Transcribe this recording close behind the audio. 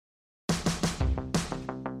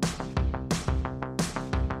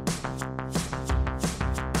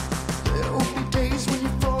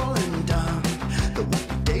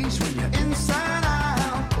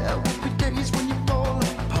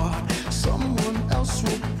else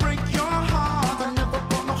will break your heart. I'm never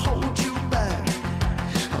gonna hold you back.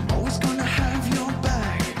 I'm always gonna have your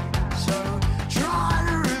back. So try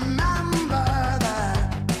to remember that.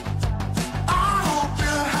 I hope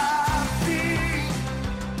you're happy.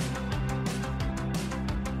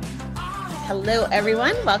 Hello,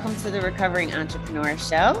 everyone. Welcome to the Recovering Entrepreneur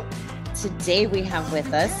Show. Today we have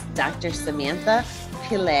with us Dr. Samantha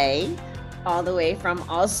Pillay, all the way from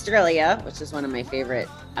Australia, which is one of my favorite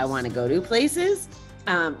I want to go to places.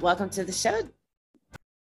 Welcome to the show.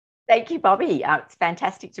 Thank you, Bobby. It's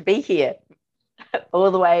fantastic to be here,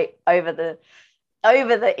 all the way over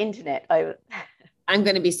the internet. I'm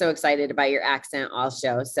going to be so excited about your accent all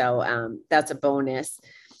show, so that's a bonus.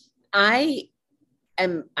 I'm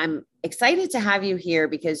excited to have you here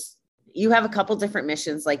because you have a couple different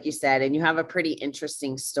missions, like you said, and you have a pretty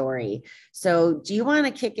interesting story. So do you want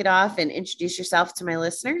to kick it off and introduce yourself to my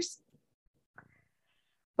listeners?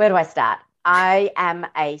 Where do I start? I am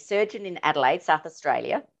a surgeon in Adelaide, South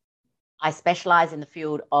Australia. I specialize in the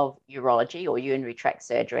field of urology or urinary tract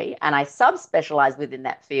surgery, and I subspecialize within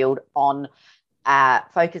that field on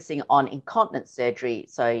focusing on incontinence surgery.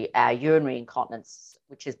 So urinary incontinence,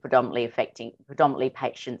 which is predominantly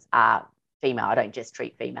patients are female. I don't just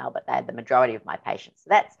treat female, but they're the majority of my patients. So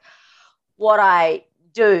that's what I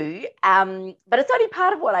do. But it's only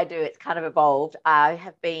part of what I do. It's kind of evolved. I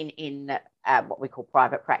have been in what we call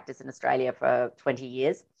private practice in Australia for 20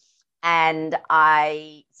 years. And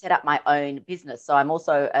I set up my own business. So I'm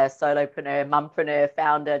also a solopreneur, mumpreneur,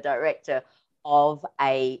 founder, director of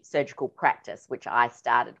a surgical practice, which I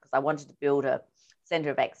started because I wanted to build a center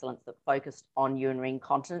of excellence that focused on urinary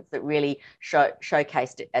incontinence, that really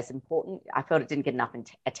showcased it as important. I felt it didn't get enough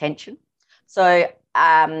attention. So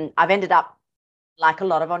I've ended up, like a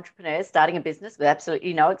lot of entrepreneurs, starting a business with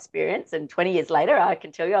absolutely no experience. And 20 years later, I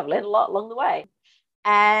can tell you I've learned a lot along the way.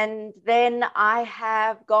 And then I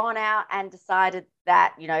have gone out and decided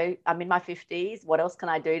that, I'm in my 50s. What else can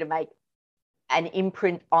I do to make an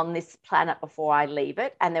imprint on this planet before I leave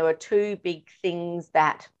it? And there were two big things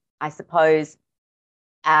that I suppose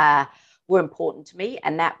were important to me,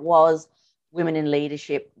 and that was women in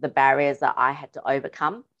leadership, the barriers that I had to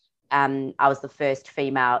overcome. I was the first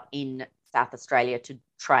female in South Australia to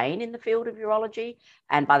train in the field of urology,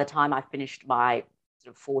 and by the time I finished my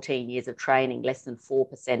 14 years of training, less than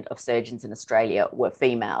 4% of surgeons in Australia were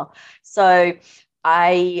female. So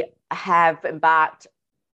I have embarked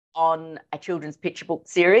on a children's picture book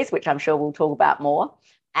series, which I'm sure we'll talk about more.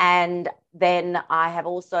 And then I have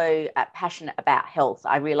also passionate about health.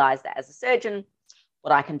 I realized that as a surgeon,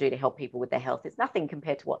 what I can do to help people with their health is nothing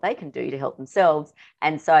compared to what they can do to help themselves.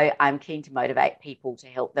 And so I'm keen to motivate people to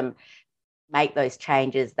help them make those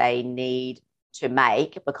changes they need to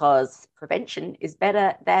make, because prevention is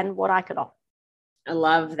better than what I can offer. I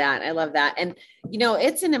love that. And,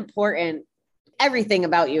 it's an important, everything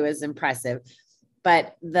about you is impressive,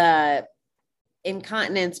 but the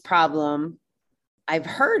incontinence problem, I've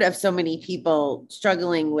heard of so many people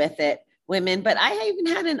struggling with it, women, but I even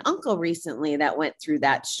had an uncle recently that went through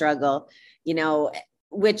that struggle,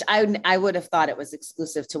 which I would have thought it was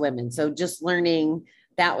exclusive to women. So just learning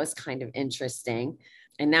that was kind of interesting.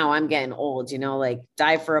 And now I'm getting old, like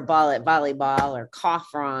dive for a ball at volleyball or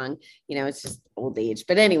cough wrong, it's just old age.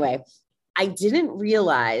 But anyway, I didn't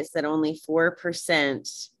realize that only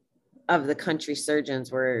 4% of the country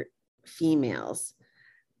surgeons were females.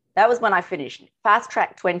 That was when I finished. Fast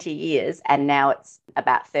track 20 years, and now it's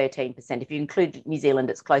about 13%. If you include New Zealand,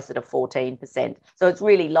 it's closer to 14%. So it's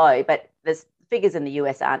really low, but the figures in the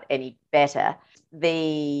US aren't any better.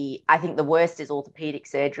 I think the worst is orthopedic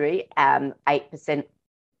surgery. 8%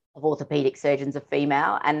 of orthopedic surgeons are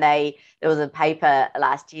female. And there was a paper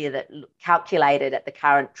last year that calculated at the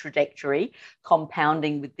current trajectory,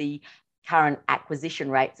 compounding with the current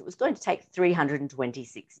acquisition rates, it was going to take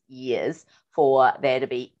 326 years for there to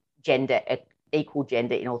be equal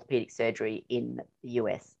gender in orthopedic surgery in the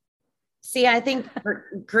US. See, I think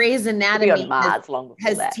Grey's Anatomy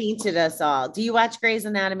has that. tainted us all. Do you watch Grey's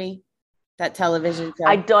Anatomy? That television show?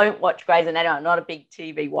 I don't watch Grey's Anatomy. I'm not a big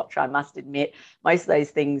TV watcher, I must admit. Most of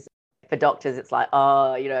those things for doctors, it's like,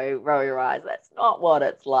 roll your eyes. That's not what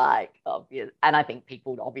it's like, obvious. And I think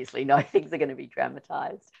people obviously know things are going to be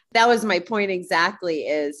dramatized. That was my point exactly,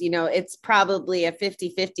 is, it's probably a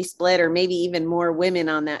 50-50 split, or maybe even more women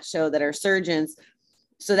on that show that are surgeons.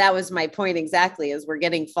 So that was my point exactly, is we're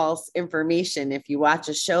getting false information. If you watch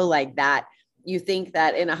a show like that, you think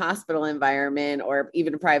that in a hospital environment or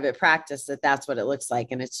even a private practice, that's what it looks like.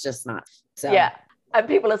 And it's just not. So yeah. And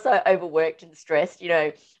people are so overworked and stressed.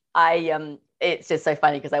 I it's just so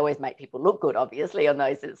funny because I always make people look good, obviously, on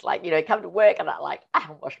those. It's like, come to work and I'm like, I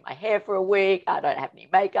haven't washed my hair for a week. I don't have any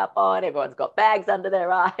makeup on. Everyone's got bags under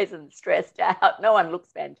their eyes and stressed out. No one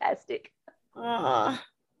looks fantastic.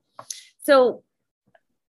 So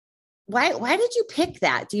why did you pick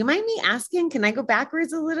that? Do you mind me asking? Can I go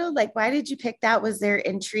backwards a little? Like, why did you pick that? Was there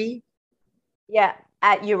intrigue? Yeah,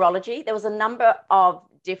 at urology, there was a number of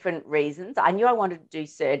different reasons. I knew I wanted to do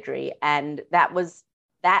surgery, and that was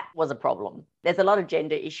a problem. There's a lot of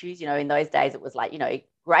gender issues. In those days it was like,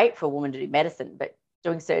 great for a woman to do medicine, but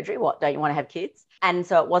doing surgery, what, don't you want to have kids? And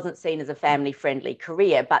so it wasn't seen as a family-friendly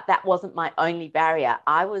career, but that wasn't my only barrier.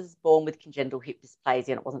 I was born with congenital hip dysplasia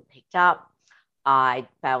and it wasn't picked up. I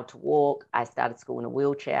failed to walk. I started school in a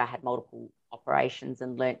wheelchair. I had multiple operations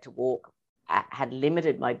and learnt to walk. I had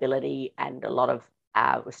limited mobility and a lot of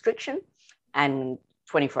restriction and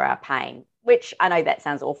 24-hour pain, which I know that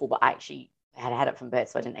sounds awful, but I actually had it from birth,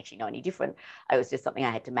 so I didn't actually know any different. It was just something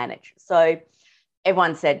I had to manage. So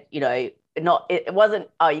everyone said, it wasn't,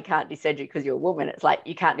 oh, you can't do surgery because you're a woman. It's like,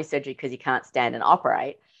 you can't do surgery because you can't stand and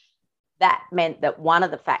operate. That meant that one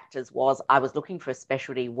of the factors was I was looking for a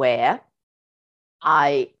specialty where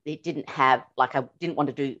I didn't want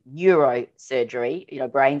to do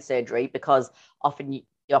neurosurgery, brain surgery, because often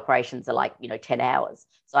the operations are like, 10 hours.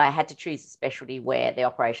 So I had to choose a specialty where the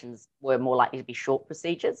operations were more likely to be short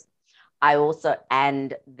procedures.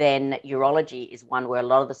 And then urology is one where a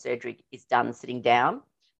lot of the surgery is done sitting down.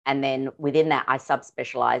 And then within that, I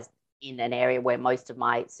subspecialized in an area where most of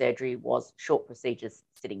my surgery was short procedures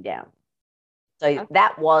sitting down. So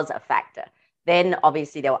that was a factor. Then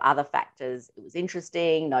obviously there were other factors. It was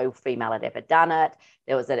interesting. No female had ever done it.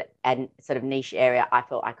 There was a sort of niche area I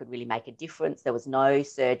felt I could really make a difference. There was no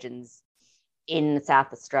surgeons in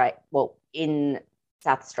South Australia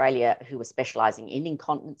who were specialising in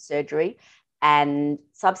incontinence surgery. And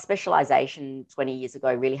subspecialisation 20 years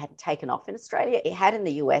ago really hadn't taken off in Australia. It had in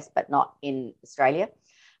the US, but not in Australia.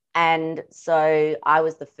 And so I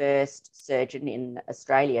was the first surgeon in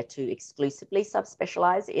Australia to exclusively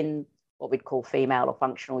subspecialise in what we'd call female or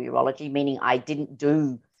functional urology, meaning I didn't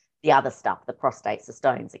do the other stuff, the prostates, the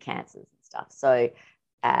stones, the cancers and stuff. So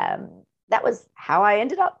that was how I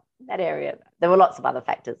ended up in that area. There were lots of other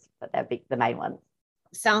factors, but they're the main ones.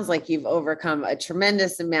 Sounds like you've overcome a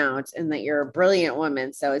tremendous amount and that you're a brilliant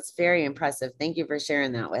woman. So it's very impressive. Thank you for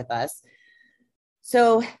sharing that with us.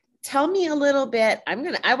 So tell me a little bit.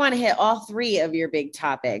 I want to hit all three of your big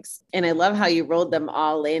topics. And I love how you rolled them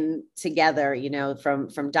all in together,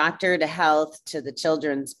 from doctor to health to the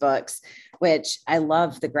children's books, which I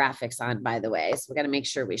love the graphics on, by the way. So we got to make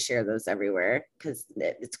sure we share those everywhere because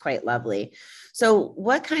it's quite lovely. So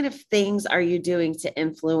what kind of things are you doing to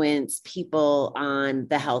influence people on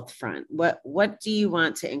the health front? What do you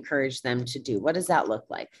want to encourage them to do? What does that look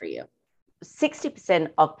like for you? 60%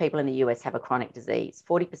 of people in the US have a chronic disease.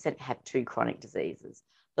 40% have two chronic diseases.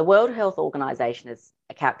 The World Health Organization has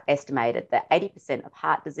estimated that 80% of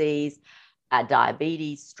heart disease,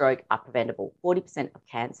 diabetes, stroke are preventable. 40% of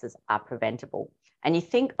cancers are preventable. And you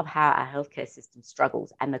think of how our healthcare system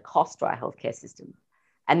struggles and the cost to our healthcare system.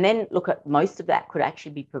 And then look at most of that could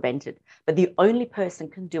actually be prevented. But the only person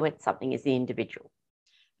can do something is the individual.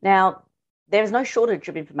 Now, there is no shortage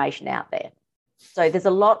of information out there. So there's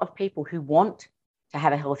a lot of people who want to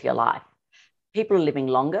have a healthier life. People are living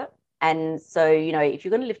longer. And so, if you're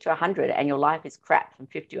going to live to 100 and your life is crap from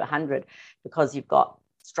 50 to 100 because you've got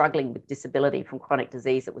struggling with disability from chronic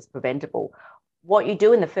disease that was preventable, what you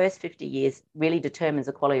do in the first 50 years really determines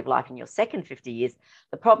the quality of life in your second 50 years.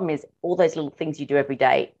 The problem is all those little things you do every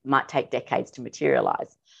day might take decades to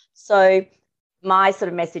materialize. So my sort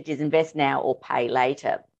of message is invest now or pay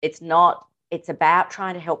later. It's about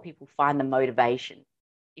trying to help people find the motivation.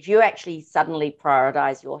 If you actually suddenly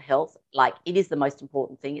prioritize your health, like it is the most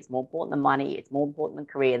important thing, it's more important than money, it's more important than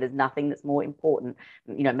career, there's nothing that's more important,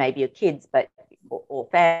 maybe your kids, or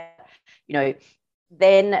family,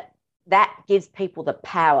 then that gives people the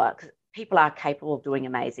power, because people are capable of doing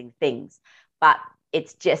amazing things, but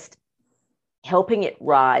it's just helping it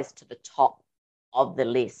rise to the top of the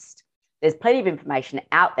list. There's plenty of information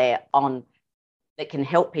out there that can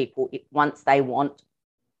help people once they want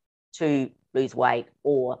to lose weight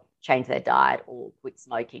or change their diet or quit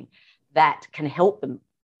smoking, that can help them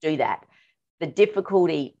do that. The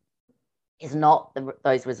difficulty is not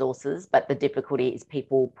those resources, but the difficulty is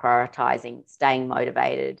people prioritizing, staying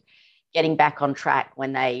motivated, getting back on track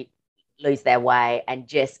when they lose their way, and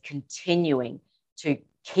just continuing to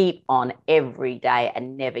keep on every day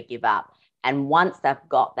and never give up. And once they've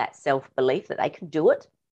got that self-belief that they can do it,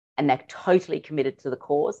 and they're totally committed to the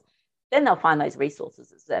cause, then they'll find those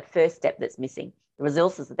resources. It's that first step that's missing. The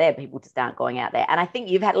resources are there, people just aren't going out there. And I think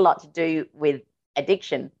you've had a lot to do with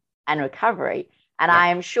addiction and recovery. And I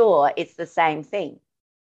am sure it's the same thing.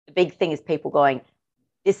 The big thing is people going,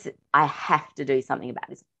 I have to do something about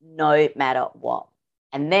this, no matter what.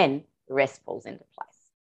 And then the rest falls into place.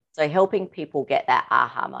 So helping people get that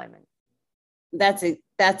aha moment. That's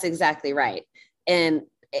exactly right. And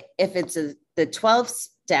if it's the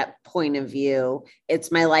 12-step point of view,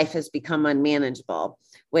 it's my life has become unmanageable,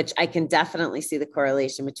 which I can definitely see the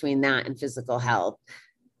correlation between that and physical health.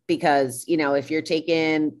 Because, if you're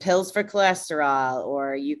taking pills for cholesterol,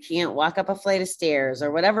 or you can't walk up a flight of stairs,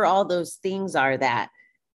 or whatever all those things are that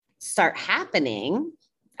start happening.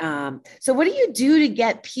 So what do you do to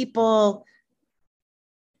get people?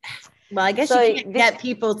 Well, I guess you can't get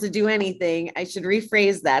people to do anything. I should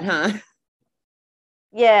rephrase that, huh?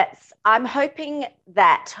 Yes, I'm hoping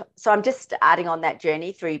that, so I'm just starting on that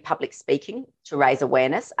journey through public speaking to raise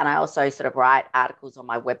awareness. And I also sort of write articles on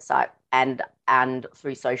my website and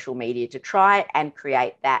through social media to try and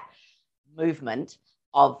create that movement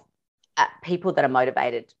of people that are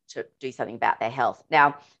motivated to do something about their health.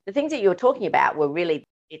 Now, the things that you were talking about were really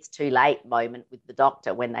it's too late moment with the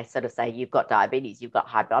doctor when they sort of say, you've got diabetes, you've got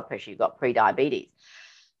high blood pressure, you've got pre-diabetes.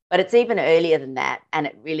 But it's even earlier than that, and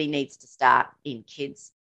it really needs to start in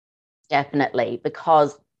kids, definitely,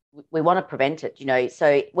 because we want to prevent it,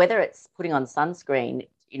 So whether it's putting on sunscreen,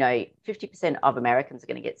 50% of Americans are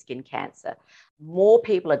going to get skin cancer. More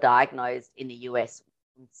people are diagnosed in the US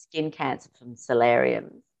with skin cancer from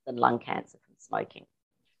solarium than lung cancer from smoking.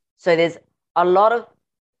 So there's a lot of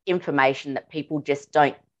information that people just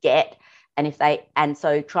don't get. And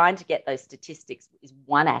so trying to get those statistics is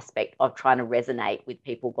one aspect of trying to resonate with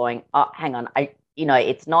people going, oh, hang on,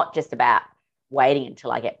 it's not just about waiting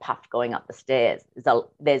until I get puffed going up the stairs.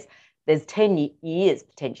 There's 10 years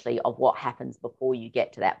potentially of what happens before you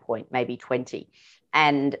get to that point, maybe 20.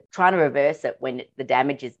 And trying to reverse it when the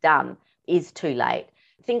damage is done is too late.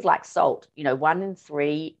 Things like salt, 1 in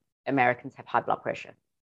 3 Americans have high blood pressure.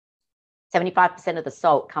 75% of the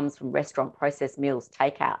salt comes from restaurant processed meals,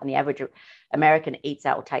 takeout, and the average American eats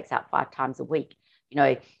out or takes out 5 times a week.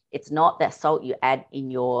 It's not that salt you add in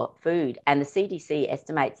your food. And the CDC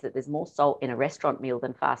estimates that there's more salt in a restaurant meal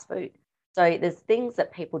than fast food. So there's things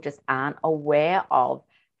that people just aren't aware of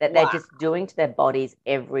that they're just doing to their bodies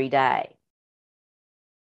every day.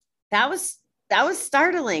 That was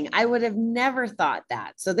startling. I would have never thought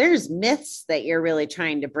that. So there's myths that you're really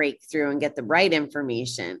trying to break through and get the right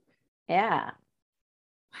information. Yeah.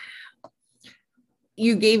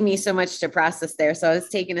 You gave me so much to process there. So I was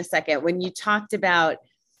taking a second. When you talked about,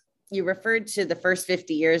 you referred to the first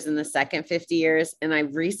 50 years and the second 50 years. And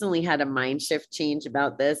I've recently had a mind shift change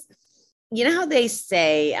about this. You know how they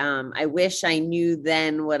say, I wish I knew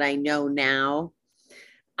then what I know now.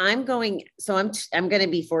 I'm going to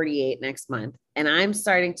be 48 next month, and I'm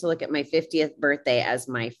starting to look at my 50th birthday as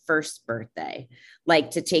my first birthday,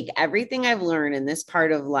 like to take everything I've learned in this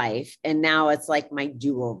part of life. And now it's like my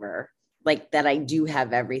do-over, like that I do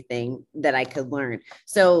have everything that I could learn.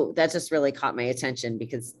 So that just really caught my attention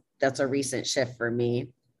because that's a recent shift for me.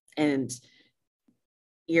 And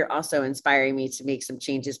you're also inspiring me to make some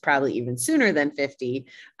changes, probably even sooner than 50.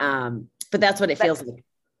 But that's what it feels like.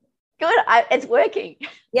 Good. It's working.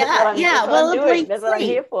 Yeah. That's what I'm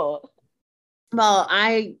here for. Well,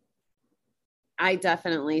 I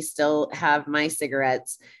definitely still have my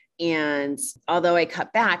cigarettes. And although I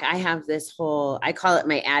cut back, I have this I call it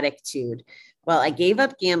my addictude. Well, I gave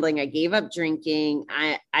up gambling. I gave up drinking.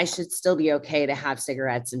 I should still be okay to have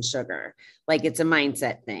cigarettes and sugar. Like it's a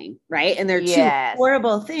mindset thing. Right. And they're two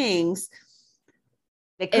horrible things.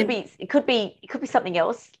 It could be something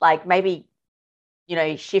else, like maybe,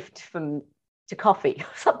 shift to coffee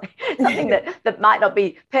or something that might not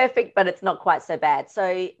be perfect, but it's not quite so bad.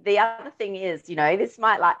 So the other thing is, this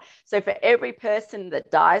might so for every person that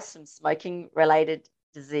dies from smoking related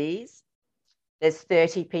disease, there's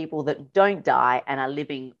 30 people that don't die and are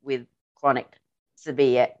living with chronic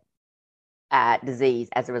severe disease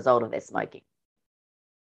as a result of their smoking.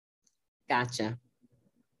 Gotcha.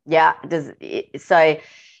 Yeah. So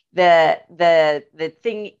the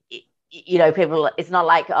thing, people, it's not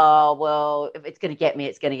like, oh, well, if it's going to get me,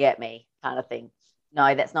 it's going to get me kind of thing.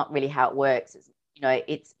 No, that's not really how it works.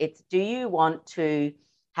 It's do you want to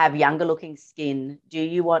have younger looking skin? Do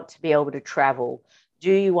you want to be able to travel?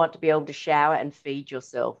 Do you want to be able to shower and feed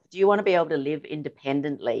yourself? Do you want to be able to live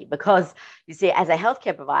independently? Because you see, as a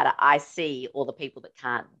healthcare provider, I see all the people that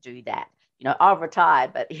can't do that. I've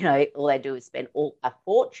retired, but, all they do is spend a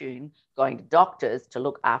fortune going to doctors to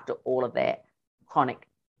look after all of their chronic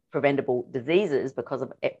preventable diseases because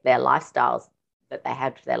of their lifestyles that they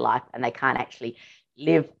had for their life, and they can't actually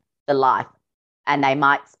live the life. And they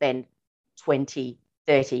might spend 20,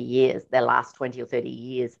 30 years, their last 20 or 30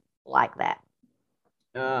 years like that.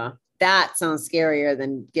 That sounds scarier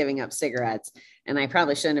than giving up cigarettes. And I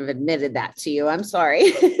probably shouldn't have admitted that to you. I'm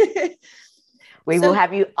sorry. We will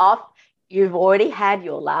have you off. You've already had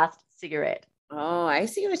your last cigarette. Oh, I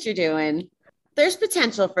see what you're doing. There's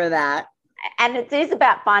potential for that. And it is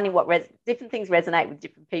about finding what different things resonate with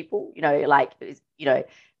different people. Like,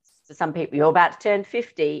 for some people, you're about to turn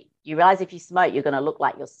 50. You realize if you smoke, you're going to look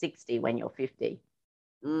like you're 60 when you're 50.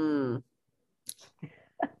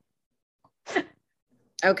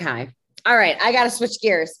 Okay. All right. I got to switch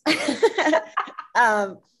gears.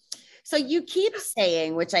 So you keep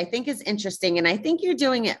saying, which I think is interesting, and I think you're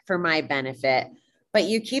doing it for my benefit, but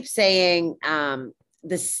you keep saying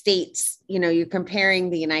the states, you're comparing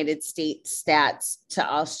the United States stats to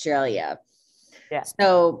Australia. Yeah.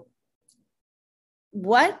 So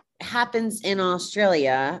what happens in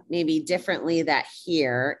Australia maybe differently that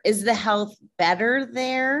here? Is the health better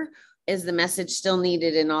there? Is the message still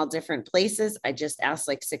needed in all different places? I just asked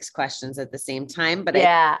like 6 questions at the same time, but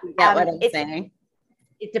yeah, I get what I'm saying.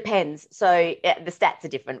 It depends. So the stats are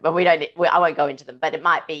different, but I won't go into them, but it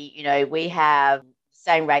might be, we have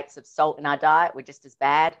same rates of salt in our diet. We're just as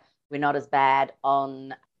bad. We're not as bad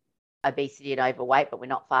on obesity and overweight, but we're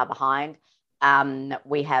not far behind.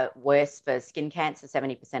 We have worse for skin cancer.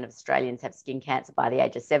 70% of Australians have skin cancer by the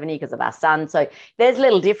age of 70 because of our sun. So there's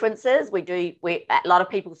little differences. A lot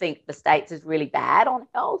of people think the States is really bad on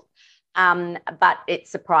health. But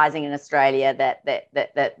it's surprising in Australia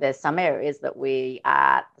that there's some areas that we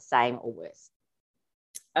are the same or worse.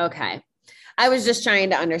 Okay. I was just trying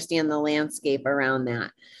to understand the landscape around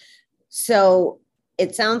that. So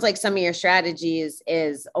it sounds like some of your strategies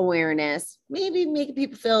is awareness, maybe making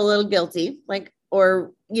people feel a little guilty,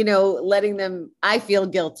 or letting them, I feel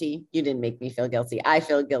guilty. You didn't make me feel guilty. I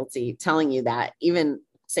feel guilty telling you that, even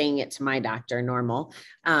saying it to my doctor, normal.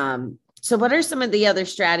 So what are some of the other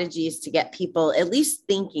strategies to get people at least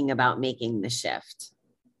thinking about making the shift?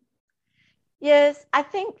 Yes, I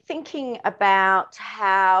think thinking about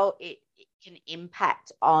how it can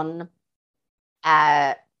impact on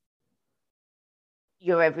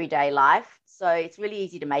your everyday life. So it's really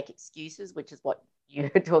easy to make excuses, which is what you're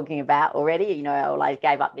talking about already. I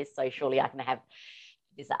gave up this, so surely I can have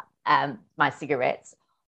this, my cigarettes.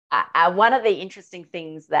 One of the interesting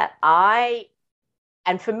things that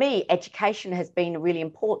and for me, education has been really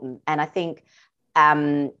important. And I think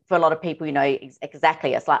for a lot of people,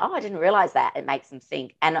 exactly, it's like, oh, I didn't realize that. It makes them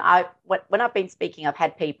think. And when I've been speaking, I've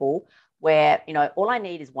had people where, all I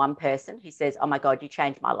need is one person who says, oh my God, you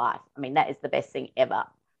changed my life. I mean, that is the best thing ever.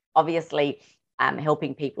 Obviously,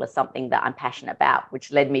 helping people is something that I'm passionate about,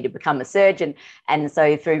 which led me to become a surgeon. And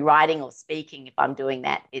so through writing or speaking, if I'm doing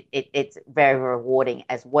that, it's very rewarding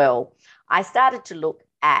as well. I started to look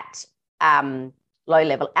at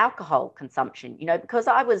low-level alcohol consumption, because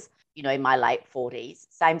I was, in my late 40s,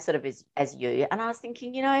 same sort of as you. And I was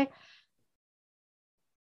thinking,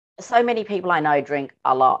 so many people I know drink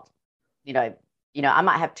a lot. I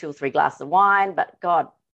might have 2 or 3 glasses of wine, but God,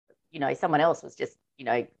 someone else was just,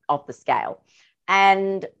 off the scale.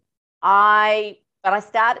 And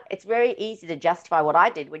it's very easy to justify what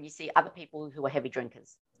I did when you see other people who are heavy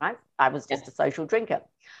drinkers, right? I was just a social drinker,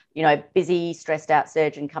 busy, stressed out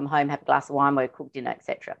surgeon, come home, have a glass of wine, cook dinner,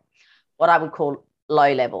 etc. What I would call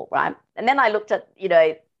low level, right? And then I looked at,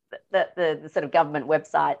 the sort of government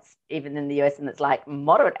websites, even in the US, and it's like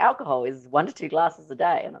moderate alcohol is 1 to 2 glasses a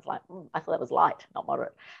day. And I was like, I thought that was light, not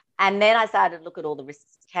moderate. And then I started to look at all the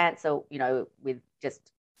risks of cancer, with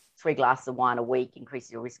just 3 glasses of wine a week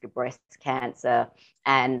increases your risk of breast cancer,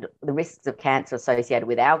 and the risks of cancer associated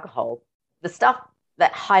with alcohol, the stuff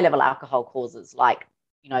that high level alcohol causes, like,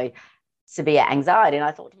 severe anxiety. And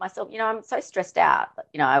I thought to myself, I'm so stressed out,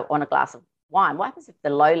 on a glass of wine. What happens if the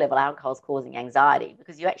low level alcohol is causing anxiety?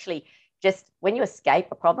 Because you actually when you escape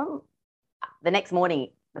a problem, the next morning,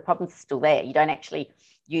 the problem's still there. You don't actually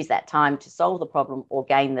use that time to solve the problem or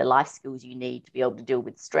gain the life skills you need to be able to deal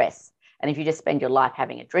with stress. And if you just spend your life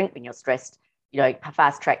having a drink when you're stressed,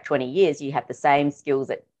 fast track 20 years, you have the same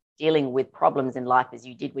skills at dealing with problems in life as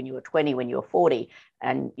you did when you were 20, when you were 40.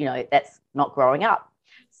 And, that's not growing up.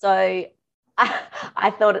 So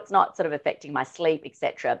I thought it's not sort of affecting my sleep,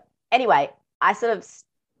 etc. Anyway, I sort of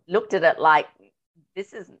looked at it like,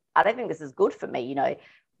 I don't think this is good for me.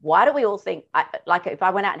 Why do we all think, like if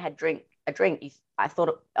I went out and had a drink, I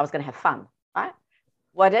thought I was going to have fun, right?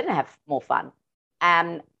 Well, I didn't have more fun.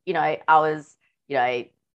 And, I was,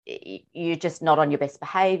 you're just not on your best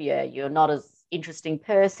behavior. You're not as interesting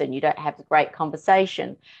person. You don't have a great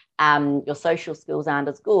conversation. Your social skills aren't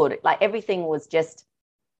as good. Like everything was just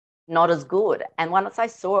not as good. And once I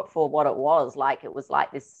saw it for what it was like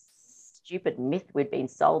this stupid myth we'd been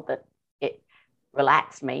sold that it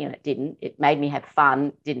relaxed me, and it didn't. It made me have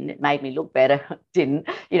fun, didn't. It made me look better, didn't,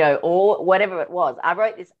 or whatever it was. I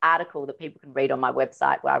wrote this article that people can read on my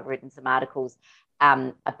website, where I've written some articles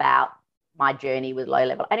about my journey with low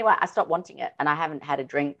level. Anyway, I stopped wanting it, and I haven't had a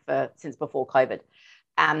drink since before COVID.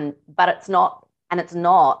 But it's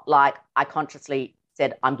not like I consciously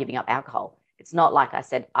said I'm giving up alcohol. It's not like I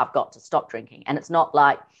said I've got to stop drinking. And it's not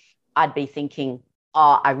like I'd be thinking,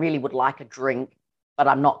 oh, I really would like a drink, but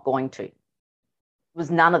I'm not going to. It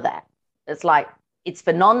was none of that. It's like, it's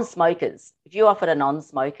for non-smokers. If you offered a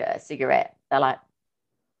non-smoker a cigarette, they're like,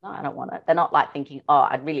 no, I don't want it. They're not like thinking, oh,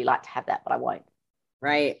 I'd really like to have that, but I won't.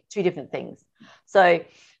 Right. Two different things. So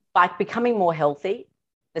by becoming more healthy,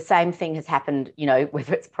 the same thing has happened,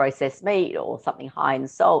 whether it's processed meat or something high in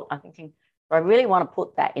salt. I'm thinking, I really want to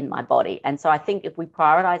put that in my body. And so I think if we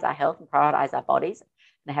prioritize our health and prioritize our bodies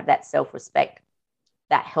and have that self-respect,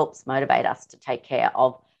 that helps motivate us to take care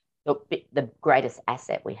of the greatest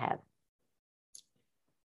asset we have.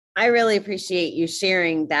 I really appreciate you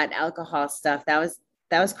sharing that alcohol stuff. That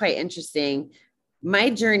was quite interesting. My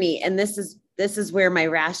journey, and this is where my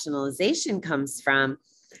rationalization comes from,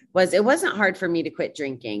 was it wasn't hard for me to quit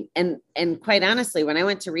drinking. And quite honestly, when I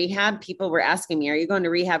went to rehab, people were asking me, are you going to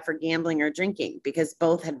rehab for gambling or drinking? Because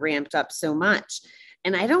both had ramped up so much.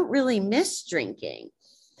 And I don't really miss drinking.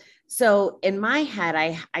 So in my head,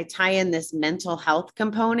 I tie in this mental health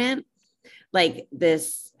component, like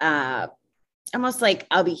this, almost like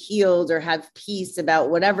I'll be healed or have peace about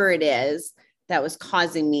whatever it is that was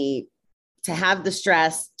causing me to have the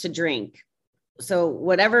stress to drink. So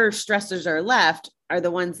whatever stressors are left are the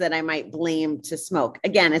ones that I might blame to smoke.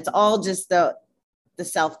 Again, it's all just the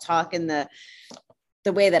self-talk and the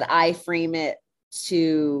way that I frame it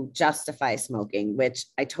to justify smoking, which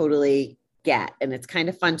I totally get. And it's kind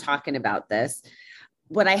of fun talking about this.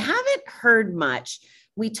 What I haven't heard much,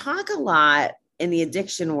 we talk a lot in the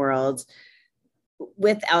addiction world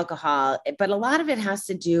with alcohol, but a lot of it has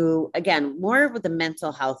to do, again, more with the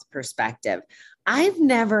mental health perspective. I've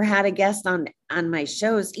never had a guest on my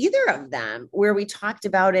shows, either of them, where we talked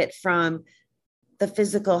about it from the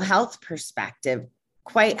physical health perspective,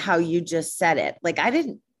 quite how you just said it. Like, I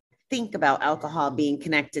didn't think about alcohol being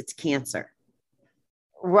connected to cancer.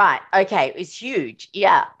 Right. Okay. It's huge.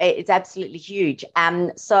 Yeah, it's absolutely huge.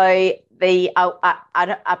 So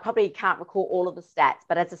I probably can't recall all of the stats,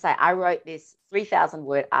 but as I say, I wrote this 3,000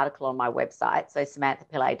 word article on my website, so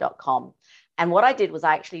samanthapillay.com. And what I did was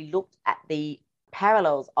I actually looked at the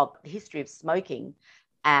parallels of the history of smoking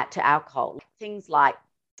to alcohol. Things like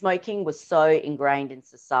smoking was so ingrained in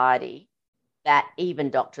society that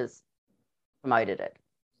even doctors promoted it,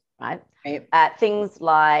 right? Things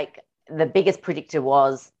like the biggest predictor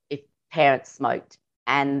was if parents smoked,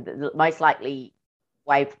 and the most likely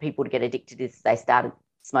way for people to get addicted is they started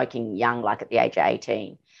smoking young, like at the age of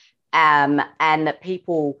 18. And that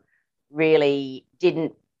people really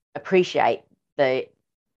didn't appreciate the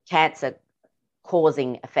cancer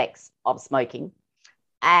causing effects of smoking.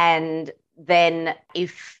 And then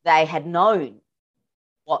if they had known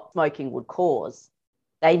what smoking would cause,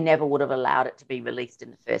 they never would have allowed it to be released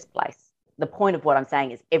in the first place. The point of what I'm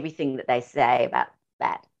saying is everything that they say about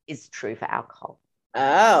that is true for alcohol.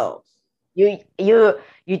 Oh, you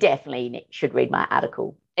definitely should read my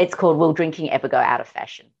article. It's called Will Drinking Ever Go Out of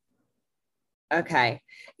Fashion? okay.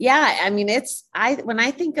 Yeah. I mean, when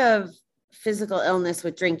I think of physical illness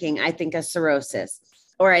with drinking, I think of cirrhosis,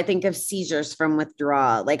 or I think of seizures from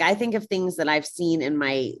withdrawal. Like, I think of things that I've seen in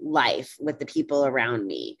my life with the people around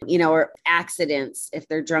me, or accidents if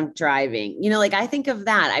they're drunk driving, like I think of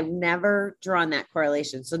that. I've never drawn that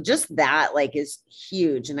correlation. So just that is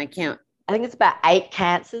huge. And I think it's about 8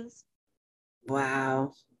 cancers.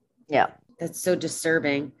 Wow. Yeah. That's so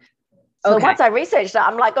disturbing. So okay. Once I researched it,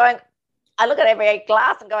 I'm like I look at every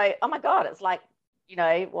glass and go, oh my God, it's like,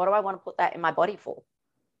 what do I want to put that in my body for?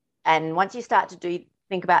 And once you start to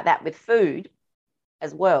think about that with food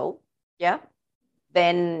as well, yeah,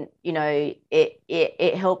 then,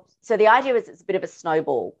 it helps. So the idea is it's a bit of a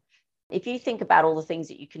snowball. If you think about all the things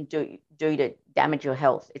that you can do to damage your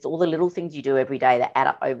health, it's all the little things you do every day that add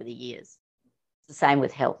up over the years. It's the same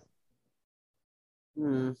with health.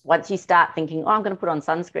 Once you start thinking, I'm going to put on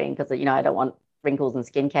sunscreen because, I don't want wrinkles and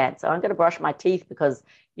skin cancer. I'm going to brush my teeth because,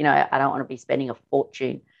 I don't want to be spending a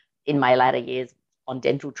fortune in my latter years on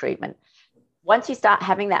dental treatment. Once you start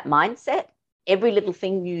having that mindset, every little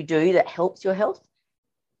thing you do that helps your health,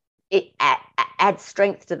 it adds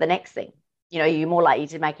strength to the next thing. you're more likely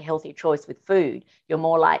to make a healthier choice with food. You're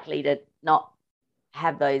more likely to not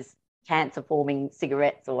have those cancer forming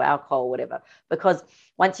cigarettes or alcohol or whatever, because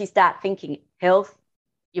once you start thinking health,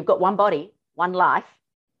 you've got one body, one life,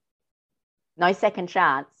 no second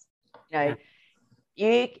chance.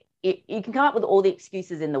 You can come up with all the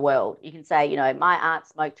excuses in the world. You can say, my aunt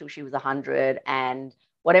smoked till she was 100 and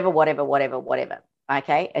whatever.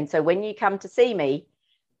 Okay. And so when you come to see me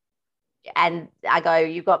and I go,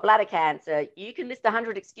 you've got bladder cancer, you can list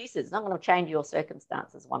 100 excuses. It's not going to change your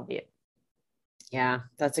circumstances one bit. Yeah,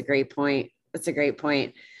 that's a great point. That's a great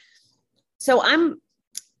point. So I'm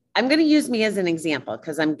going to use me as an example,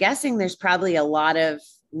 because I'm guessing there's probably a lot of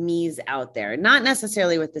me's out there, not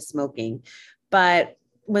necessarily with the smoking, but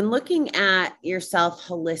when looking at yourself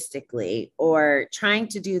holistically or trying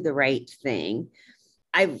to do the right thing.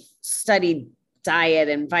 I've studied diet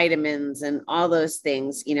and vitamins and all those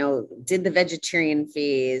things, did the vegetarian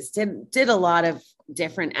phase, did a lot of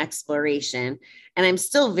different exploration. And I'm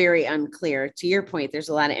still very unclear. To your point, there's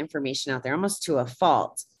a lot of information out there, almost to a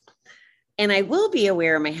fault. And I will be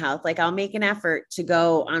aware of my health. Like I'll make an effort to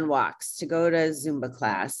go on walks, to go to Zumba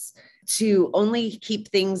class, to only keep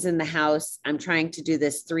things in the house. I'm trying to do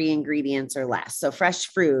this 3 ingredients or less. So fresh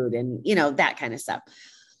fruit and, that kind of stuff.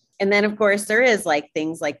 And then of course there is like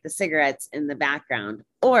things like the cigarettes in the background,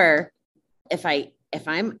 or if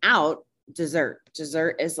I'm out, dessert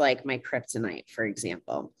is like my kryptonite, for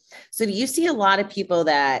example. So do you see a lot of people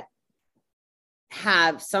that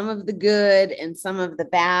have some of the good and some of the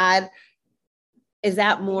bad? Is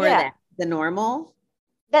that more than the normal?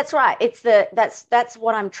 That's right. That's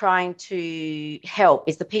what I'm trying to help,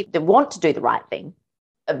 is the people that want to do the right thing,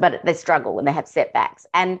 but they struggle and they have setbacks.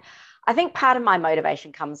 And I think part of my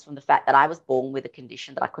motivation comes from the fact that I was born with a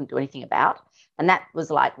condition that I couldn't do anything about. And that was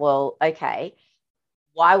like, well, okay,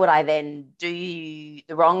 why would I then do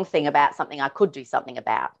the wrong thing about something I could do something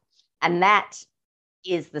about? And that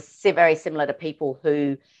is very similar to people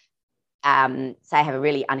who say have a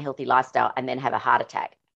really unhealthy lifestyle and then have a heart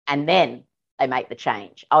attack and then they make the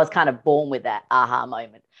change. I was kind of born with that aha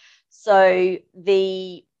moment. So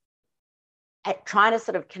trying to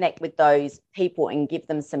sort of connect with those people and give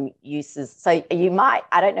them some uses. So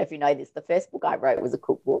I don't know if you know this, the first book I wrote was a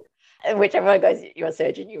cookbook, which everyone goes, you're a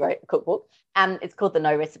surgeon, you wrote a cookbook. It's called the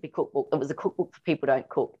No Recipe Cookbook. It was a cookbook for people who don't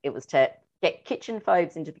cook. It was to get kitchen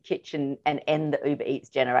phobes into the kitchen and end the Uber Eats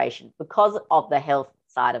generation because of the health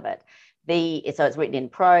side of it. So it's written in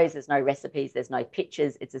prose, there's no recipes, there's no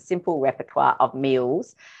pictures. It's a simple repertoire of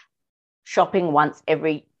meals, shopping once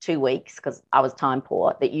every 2 weeks, because I was time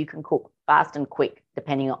poor, that you can cook fast and quick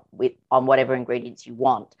depending on whatever ingredients you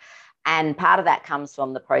want. And part of that comes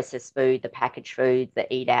from the processed food, the packaged foods,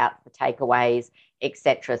 the eat out, the takeaways,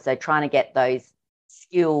 etc. So trying to get those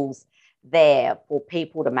skills there for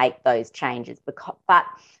people to make those changes. But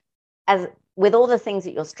as with all the things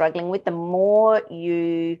that you're struggling with, the more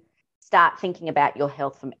you start thinking about your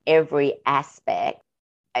health from every aspect,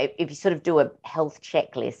 if you sort of do a health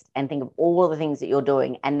checklist and think of all the things that you're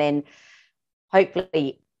doing, and then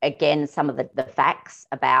hopefully, again, some of the facts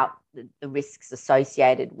about the risks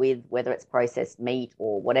associated with whether it's processed meat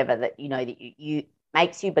or whatever, that you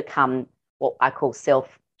makes you become what I call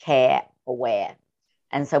self-care aware.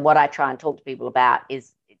 And so what I try and talk to people about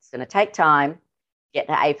is it's going to take time, get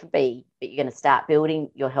to A for B, but you're going to start building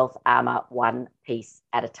your health armor one piece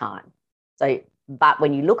at a time. So, but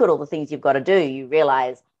when you look at all the things you've got to do, you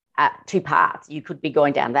realize 2 paths. You could be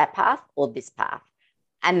going down that path or this path.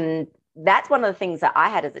 And that's one of the things that I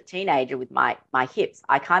had as a teenager with my hips.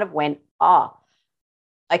 I kind of went,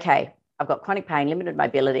 okay, I've got chronic pain, limited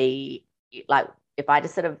mobility. Like if I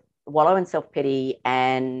just sort of wallow in self-pity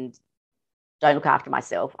and don't look after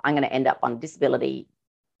myself, I'm going to end up on disability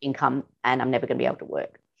income and I'm never going to be able to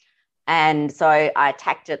work. And so I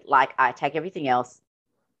attacked it like I attack everything else.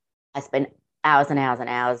 I spent hours and hours and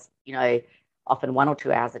hours, often 1 or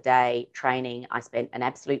 2 hours a day training. I spent an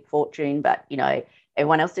absolute fortune, but,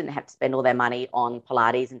 everyone else didn't have to spend all their money on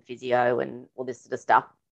Pilates and physio and all this sort of stuff.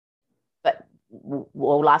 But,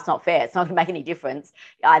 well, life's not fair. It's not going to make any difference.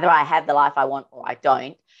 Either I have the life I want or I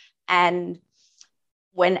don't. And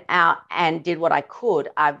went out and did what I could.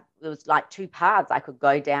 It was like 2 paths I could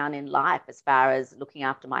go down in life as far as looking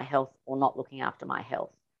after my health or not looking after my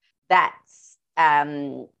health. That's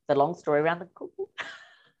the long story around the cookbook.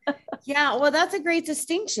 Yeah, well, that's a great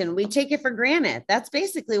distinction. We take it for granted. That's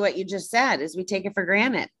basically what you just said, is we take it for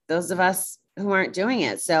granted, those of us who aren't doing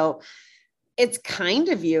it. So it's kind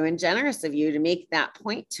of you and generous of you to make that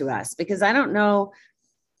point to us, because I don't know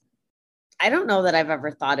that I've ever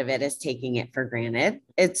thought of it as taking it for granted.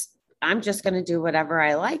 I'm just going to do whatever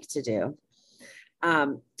I like to do.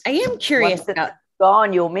 I am curious Once it's about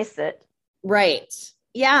gone, you'll miss it. right.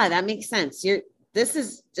 Yeah, that makes sense. This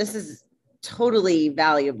is totally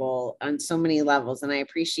valuable on so many levels. And I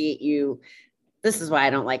appreciate you. This is why I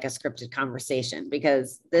don't like a scripted conversation,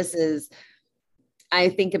 because I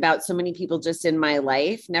think about so many people just in my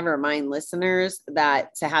life, never mind listeners,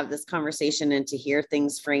 that to have this conversation and to hear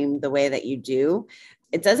things framed the way that you do,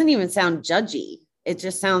 it doesn't even sound judgy. It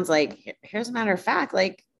just sounds like, here's a matter of fact,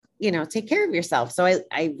 like, take care of yourself. So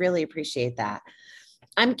I really appreciate that.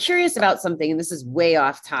 I'm curious about something, and this is way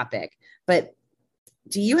off topic, but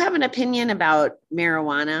do you have an opinion about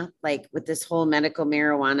marijuana? Like with this whole medical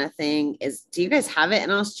marijuana thing, do you guys have it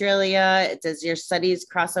in Australia? Does your studies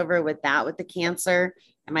cross over with that, with the cancer?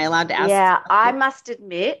 Am I allowed to ask? Yeah, I must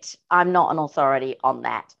admit, I'm not an authority on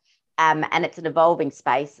that. And it's an evolving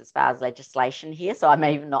space as far as legislation here. So I'm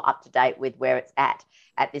even not up to date with where it's at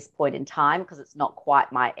this point in time, because it's not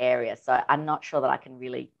quite my area. So I'm not sure that I can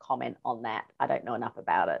really comment on that. I don't know enough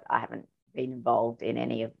about it. I haven't been involved in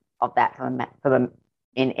any of that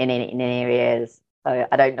in any areas. So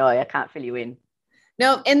I don't know. I can't fill you in.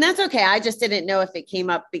 No, and that's okay. I just didn't know if it came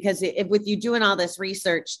up, because with you doing all this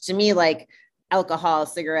research, to me, like alcohol,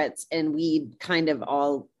 cigarettes, and weed kind of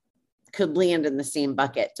all could land in the same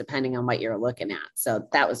bucket depending on what you're looking at. So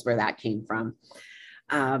that was where that came from.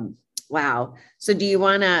 Wow. So do you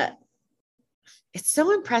want to, it's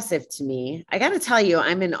so impressive to me. I got to tell you,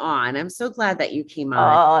 I'm in awe, and I'm so glad that you came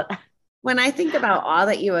on. Oh, When I think about all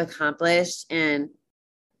that you accomplished, and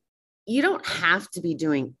you don't have to be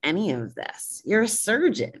doing any of this. You're a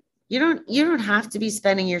surgeon. You don't have to be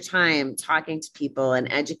spending your time talking to people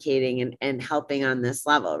and educating and helping on this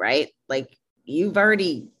level, right? Like, you've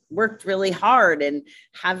already worked really hard and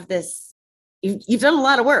have this, you've done a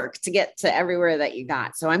lot of work to get to everywhere that you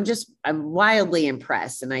got. So I'm wildly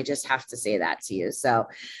impressed. And I just have to say that to you. So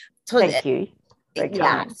thank you.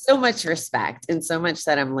 Yeah, so much respect and so much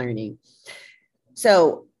that I'm learning.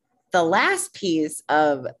 So the last piece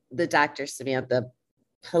of the Dr. Samantha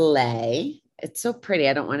Pillay, it's so pretty,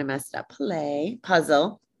 I don't want to mess it up, Pillay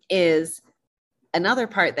puzzle, is another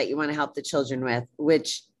part that you want to help the children with,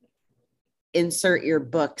 which insert your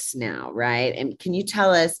books now, right? And can you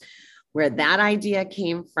tell us where that idea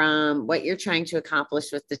came from, what you're trying to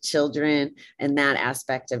accomplish with the children, and that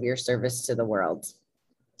aspect of your service to the world?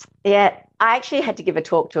 Yeah, I actually had to give a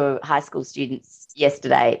talk to high school students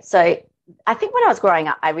yesterday. So I think when I was growing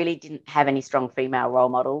up, I really didn't have any strong female role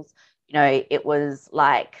models. It was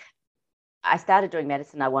like I started doing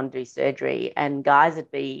medicine, I wanted to do surgery, and guys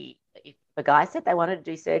would be, if a guy said they wanted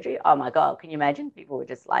to do surgery, oh my God, can you imagine? People were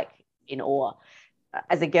just like in awe.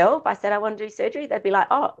 As a girl, if I said I want to do surgery, they'd be like,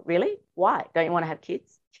 oh, really? Why? Don't you want to have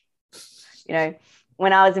kids?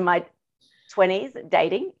 When I was in my 20s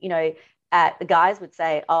dating, the guys would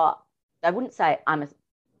say, oh, they wouldn't say I'm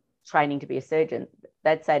training to be a surgeon.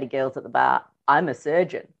 They'd say to girls at the bar, I'm a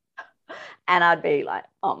surgeon. And I'd be like,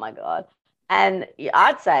 oh my God. And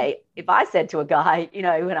I'd say, if I said to a guy, when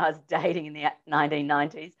I was dating in the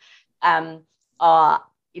 1990s,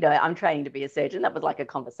 I'm training to be a surgeon, that was like a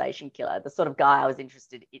conversation killer. The sort of guy I was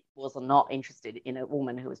not interested in a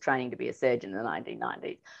woman who was training to be a surgeon in the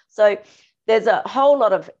 1990s. So there's a whole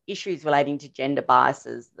lot of issues relating to gender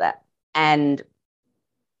biases and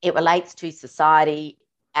it relates to society,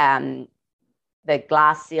 the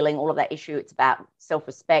glass ceiling, all of that issue. It's about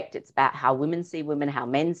self-respect. It's about how women see women, how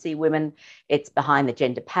men see women. It's behind the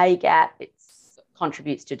gender pay gap. It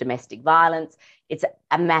contributes to domestic violence. It's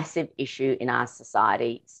a massive issue in our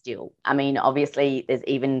society still. I mean, obviously, there's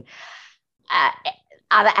even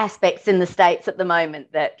other aspects in the States at the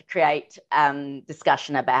moment that create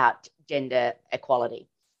discussion about gender equality.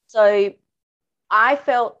 So I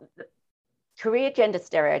felt career gender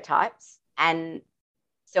stereotypes and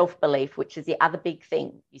self-belief, which is the other big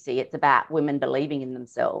thing. You see, it's about women believing in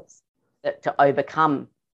themselves to overcome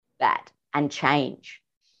that and change.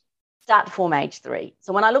 Start to form age 3.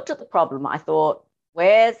 So when I looked at the problem, I thought,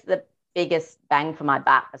 where's the biggest bang for my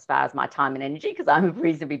buck as far as my time and energy? Because I'm a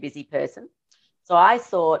reasonably busy person. So I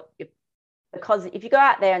thought, because if you go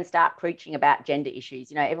out there and start preaching about gender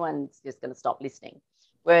issues, everyone's just going to stop listening.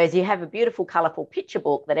 Whereas you have a beautiful, colourful picture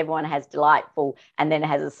book that everyone has delightful and then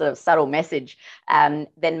has a sort of subtle message,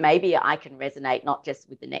 then maybe I can resonate not just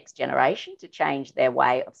with the next generation to change their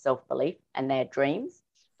way of self-belief and their dreams,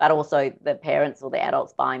 but also the parents or the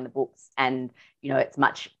adults buying the books. And, it's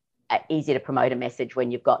much easier to promote a message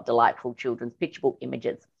when you've got delightful children's picture book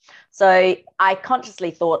images. So I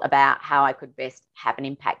consciously thought about how I could best have an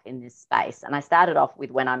impact in this space. And I started off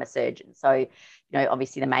with When I'm a Surgeon. So,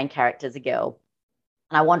 obviously the main character is a girl.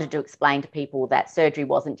 And I wanted to explain to people that surgery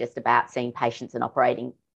wasn't just about seeing patients and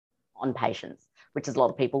operating on patients. which is a lot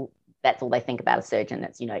of people, that's all they think about a surgeon.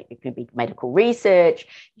 It's, it could be medical research.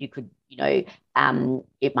 You could,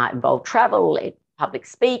 it might involve travel, public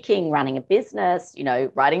speaking, running a business,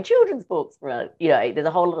 writing children's books. There's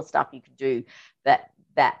a whole lot of stuff you could do that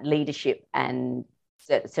leadership and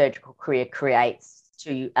surgical career creates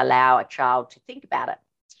to allow a child to think about it.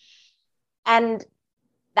 And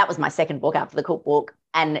that was my second book after the cookbook.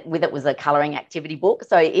 And with it was a colouring activity book.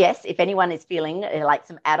 So yes, if anyone is feeling like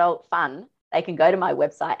some adult fun, they can go to my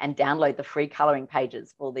website and download the free colouring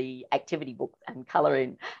pages for the activity books and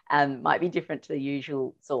colouring. Might be different to the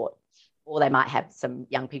usual sort. Or they might have some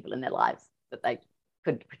young people in their lives that they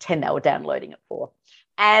could pretend they were downloading it for.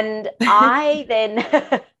 And I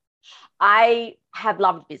then, I have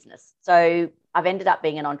loved business. So I've ended up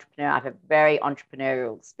being an entrepreneur. I have a very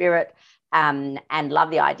entrepreneurial spirit and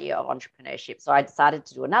love the idea of entrepreneurship. So I decided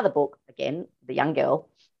to do another book, again, The Young Girl,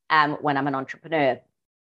 when I'm an entrepreneur.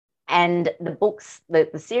 And the books, the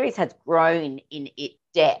series has grown in its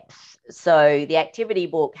depth. So the activity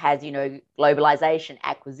book has, globalization,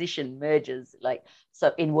 acquisition, mergers,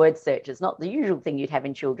 so in word searches, not the usual thing you'd have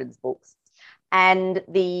in children's books. And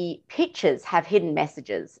the pictures have hidden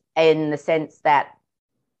messages in the sense that,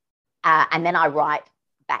 and then I write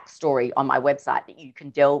backstory on my website that you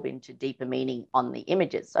can delve into deeper meaning on the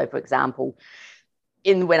images. So for example,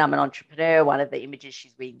 when I'm an entrepreneur, one of the images,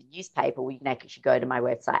 she's reading the newspaper. We can actually go to my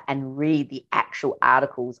website and read the actual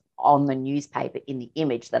articles on the newspaper in the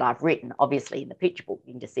image that I've written. Obviously, in the picture book,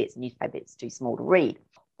 you can just see it's a newspaper. It's too small to read.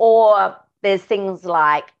 Or there's things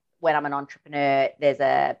like when I'm an entrepreneur, there's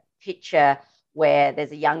a picture where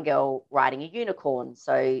there's a young girl riding a unicorn.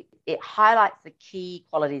 So it highlights the key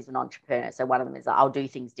qualities of an entrepreneur. So one of them is I'll do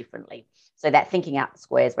things differently. So that thinking out the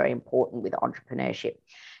square is very important with entrepreneurship.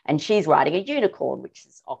 And she's riding a unicorn, which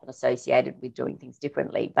is often associated with doing things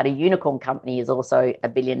differently. But a unicorn company is also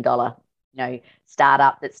 $1 billion,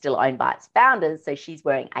 startup that's still owned by its founders. So she's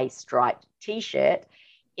wearing a striped T-shirt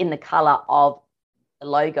in the color of the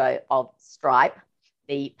logo of Stripe,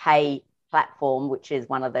 the pay platform, which is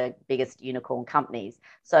one of the biggest unicorn companies.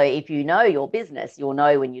 So if you know your business, you'll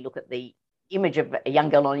know when you look at the image of a young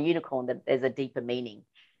girl on a unicorn that there's a deeper meaning.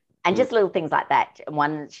 And just little things like that. And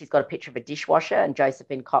one, she's got a picture of a dishwasher, and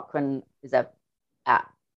Josephine Cochrane is a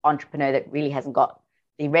entrepreneur that really hasn't got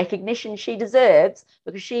the recognition she deserves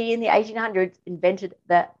because she, in the 1800s, invented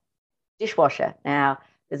the dishwasher. Now,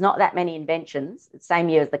 there's not that many inventions, the same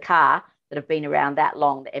year as the car, that have been around that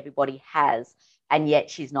long that everybody has, and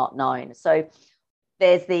yet she's not known. So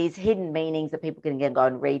there's these hidden meanings that people can go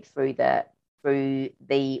and read through the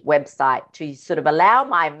website to sort of allow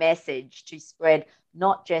my message to spread,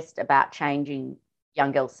 not just about changing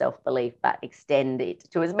young girls' self-belief, but extend it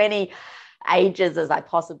to as many ages as I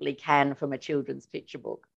possibly can from a children's picture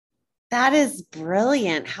book. That is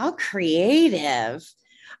brilliant. How creative.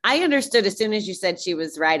 I understood as soon as you said she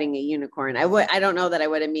was riding a unicorn. I don't know that I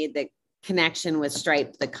would have made the connection with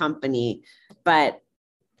Stripe, the company, but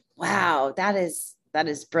wow, that is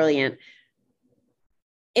brilliant.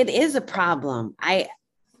 It is a problem.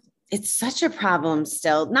 It's such a problem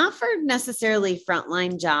still, not for necessarily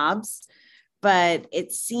frontline jobs, but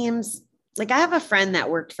it seems like I have a friend that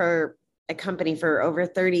worked for a company for over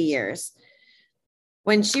 30 years.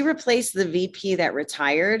 When she replaced the VP that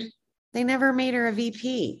retired, they never made her a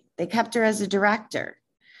VP. They kept her as a director.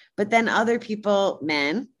 But then other people,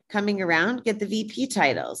 men coming around, get the VP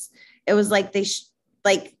titles. It was like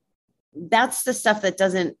that's the stuff that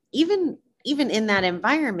doesn't even in that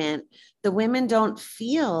environment, the women don't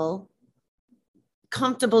feel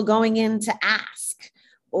comfortable going in to ask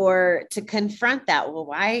or to confront that. Well,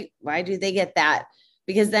 why do they get that?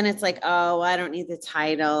 Because then it's like, oh, I don't need the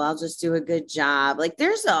title. I'll just do a good job. Like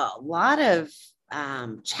there's a lot of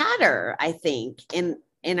chatter, I think,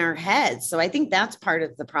 in our heads. So I think that's part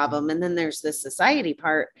of the problem. And then there's the society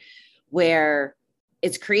part where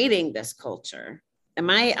it's creating this culture. Am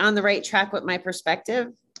I on the right track with my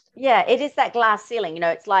perspective? Yeah, it is that glass ceiling.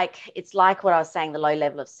 It's like what I was saying, the low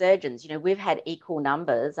level of surgeons. We've had equal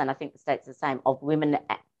numbers, and I think the state's the same, of women,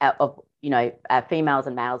 females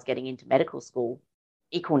and males getting into medical school,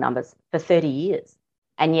 equal numbers for 30 years.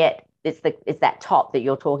 And yet it's that top that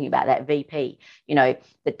you're talking about, that VP,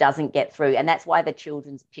 that doesn't get through. And that's why the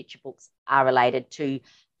children's picture books are related to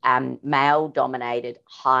male-dominated,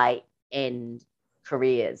 high-end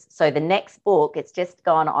careers. So the next book, it's just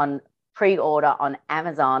gone on pre-order on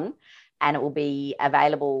Amazon, and it will be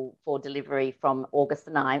available for delivery from August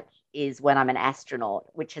the 9th, is When I'm an Astronaut,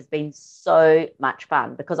 which has been so much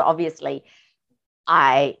fun because obviously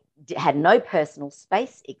I had no personal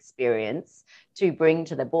space experience to bring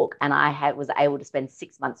to the book. And I was able to spend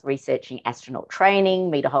 6 months researching astronaut training,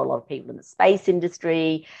 meet a whole lot of people in the space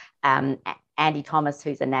industry. Andy Thomas,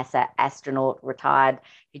 who's a NASA astronaut, retired,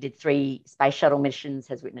 he did 3 space shuttle missions,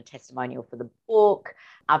 has written a testimonial for the book.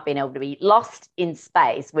 I've been able to be lost in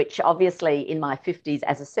space, which obviously in my 50s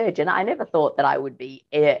as a surgeon, I never thought that I would be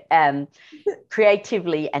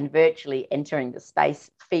creatively and virtually entering the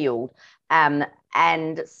space field.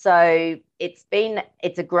 And so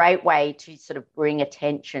it's a great way to sort of bring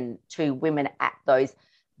attention to women at those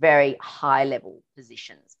very high level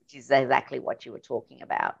positions, which is exactly what you were talking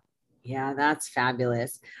about. Yeah, that's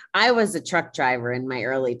fabulous. I was a truck driver in my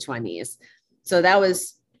early 20s. So that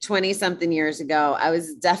was 20 something years ago. I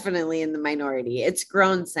was definitely in the minority. It's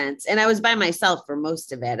grown since, and I was by myself for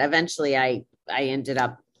most of it. Eventually I ended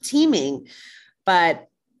up teaming, but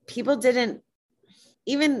people didn't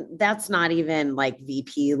even, that's not even like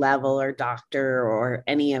VP level or doctor or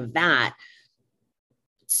any of that.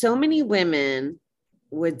 So many women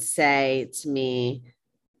would say to me,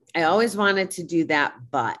 I always wanted to do that,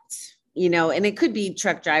 but, and it could be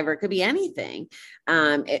truck driver, it could be anything.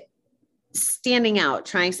 Standing out,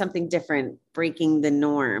 trying something different, breaking the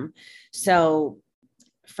norm. So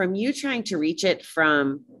from you trying to reach it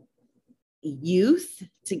from youth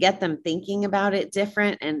to get them thinking about it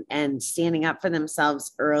different and standing up for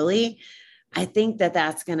themselves early, I think that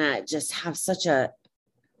that's going to just have such a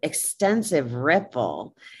extensive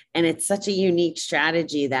ripple. And it's such a unique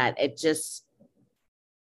strategy that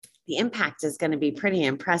the impact is going to be pretty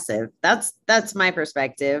impressive. That's my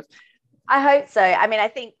perspective. I hope so. I mean, I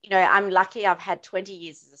think, I'm lucky. I've had 20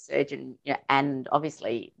 years as a surgeon, and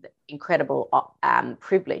obviously the incredible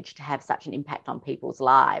privilege to have such an impact on people's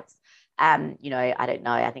lives. I don't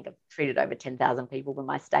know, I think I've treated over 10,000 people in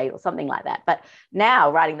my state or something like that. But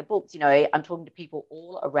now writing the books, I'm talking to people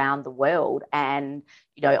all around the world. And,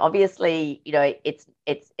 obviously,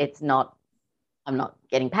 it's not, I'm not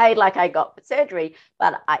getting paid like I got for surgery,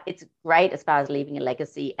 but it's great as far as leaving a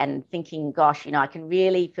legacy and thinking, gosh, I can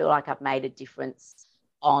really feel like I've made a difference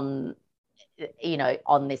on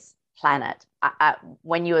this planet.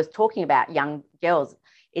 When you were talking about young girls,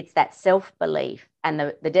 it's that self-belief, and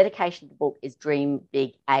the dedication to the book is dream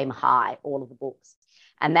big, aim high, all of the books.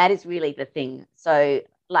 And that is really the thing. So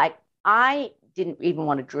like, I didn't even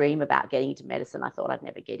want to dream about getting into medicine. I thought I'd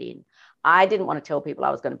never get in. I didn't want to tell people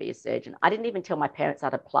I was going to be a surgeon. I didn't even tell my parents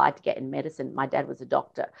I'd applied to get in medicine. My dad was a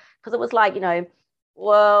doctor, because it was like, I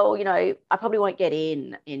probably won't get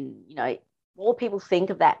in, more people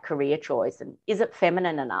think of that career choice and is it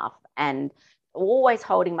feminine enough, and always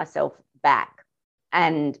holding myself back.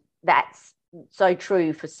 And that's so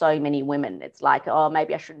true for so many women. It's like, oh,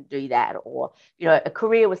 maybe I shouldn't do that. Or, a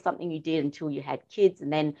career was something you did until you had kids,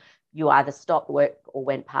 and then you either stopped work or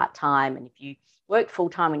went part-time. And if you worked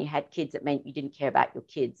full-time when you had kids, it meant you didn't care about your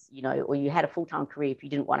kids, or you had a full-time career if you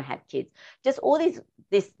didn't want to have kids. Just all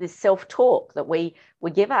this self-talk that we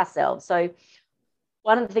give ourselves. So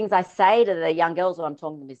one of the things I say to the young girls when I'm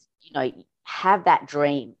talking to them is, have that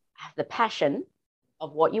dream, have the passion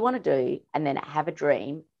of what you want to do, and then have a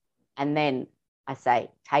dream. And then I say,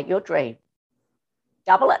 take your dream,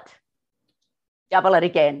 double it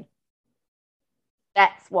again.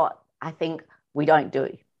 That's what I think we don't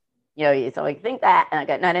do. So I think that, and I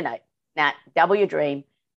go, no. Now double your dream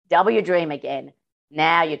again.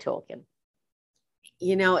 Now you're talking.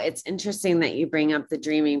 It's interesting that you bring up the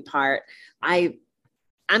dreaming part. I'm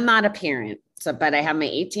not a parent, but I have my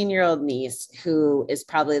 18-year-old niece who is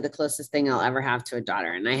probably the closest thing I'll ever have to a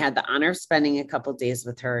daughter. And I had the honor of spending a couple of days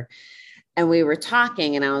with her. And we were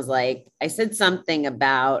talking, and I was like, I said something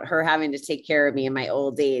about her having to take care of me in my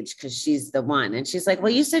old age because she's the one. And she's like,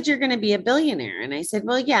 well, you said you're going to be a billionaire. And I said,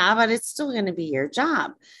 well, yeah, but it's still going to be your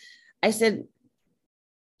job. I said,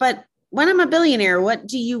 but when I'm a billionaire, what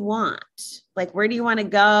do you want? Like, where do you want to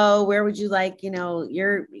go? Where would you like,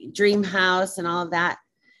 your dream house and all of that?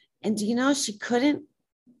 And she couldn't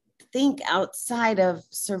think outside of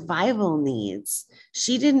survival needs.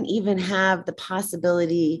 She didn't even have the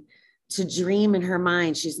possibility to dream in her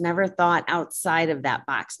mind. She's never thought outside of that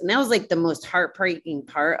box. And that was like the most heartbreaking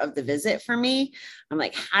part of the visit for me. I'm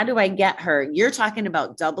like, how do I get her? You're talking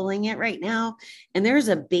about doubling it right now. And there's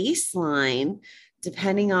a baseline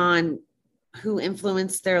depending on who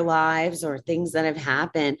influenced their lives or things that have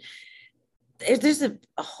happened. There's a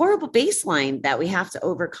horrible baseline that we have to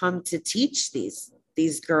overcome to teach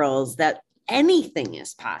these girls that anything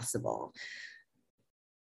is possible.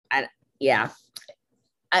 I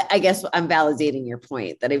guess I'm validating your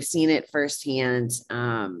point that I've seen it firsthand.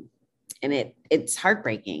 And it's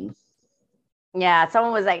heartbreaking. Yeah.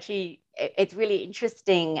 Someone was actually it's really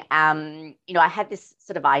interesting. I had this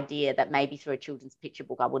sort of idea that maybe through a children's picture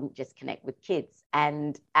book, I wouldn't just connect with kids.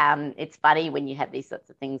 And it's funny when you have these sorts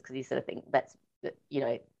of things, because you sort of think that's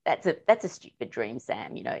a stupid dream,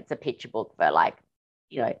 Sam. It's a picture book for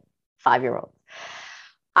 5-year-olds.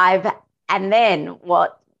 And then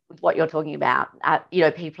what you're talking about,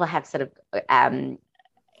 people have sort of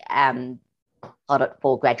got it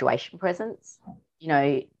for graduation presents.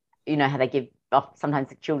 How they give off sometimes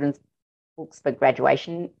the children's books for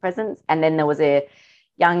graduation presents. And then there was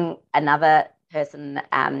another person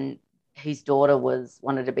whose daughter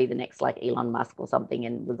wanted to be the next Elon Musk or something,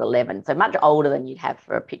 and was 11, so much older than you'd have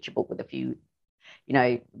for a picture book with a few,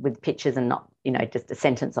 with pictures and not, just a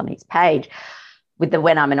sentence on each page, with the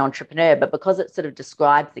 "when I'm an entrepreneur." But because it sort of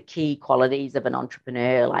describes the key qualities of an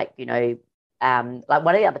entrepreneur, like one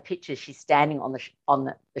of the other pictures, she's standing on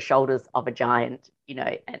the shoulders of a giant,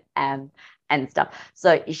 and stuff.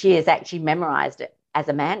 So she has actually memorized it as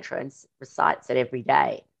a mantra and recites it every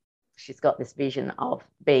day. She's got this vision of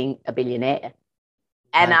being a billionaire.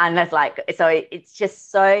 And I'm just so it's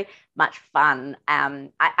just so much fun. I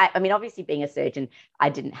mean, obviously being a surgeon, I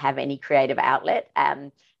didn't have any creative outlet.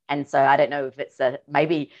 And so I don't know if it's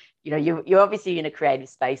maybe, you're obviously in a creative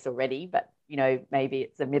space already, but, maybe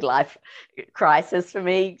it's a midlife crisis for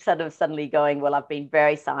me, sort of suddenly going, well, I've been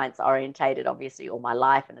very science orientated, obviously, all my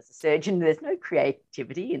life. And as a surgeon, there's no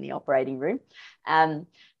creativity in the operating room.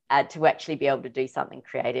 To actually be able to do something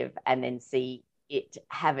creative and then see it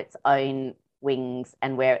have its own wings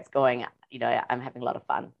and where it's going, I'm having a lot of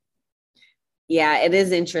fun. Yeah, it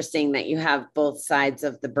is interesting that you have both sides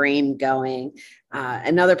of the brain going.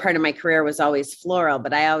 Another part of my career was always floral,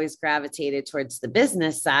 but I always gravitated towards the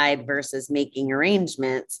business side versus making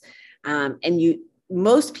arrangements.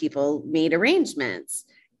 Most people made arrangements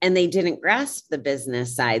and they didn't grasp the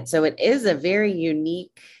business side. So it is a very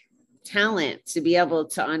unique talent to be able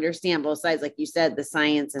to understand both sides. Like you said, the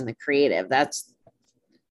science and the creative, that's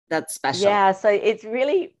special. Yeah. So it's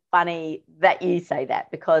really funny that you say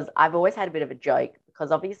that, because I've always had a bit of a joke,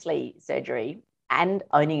 because obviously surgery and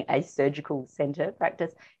owning a surgical center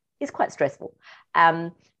practice is quite stressful.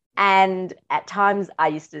 And at times I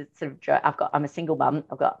used to sort of joke, I'm a single mum.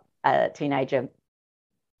 I've got a teenager.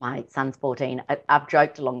 My son's 14. I've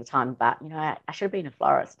joked a long time about, I should have been a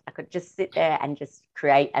florist. I could just sit there and just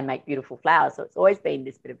create and make beautiful flowers. So it's always been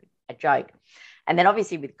this bit of a joke. And then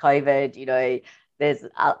obviously with COVID, there's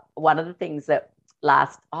one of the things that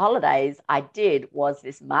last holidays I did was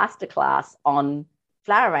this masterclass on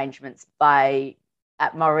flower arrangements by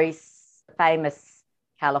Maurice, famous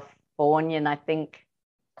Californian, I think,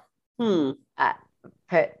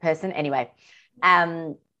 person. Anyway,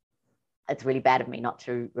 it's really bad of me not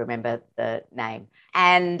to remember the name.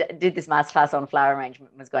 And did this masterclass on flower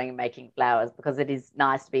arrangement, was going and making flowers, because it is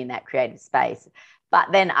nice to be in that creative space.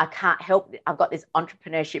 But then I can't help it. I've got this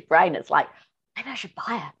entrepreneurship brain. It's like, maybe I should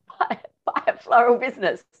buy a floral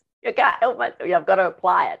business. You can't help myself. I've got to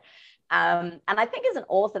apply it. And I think as an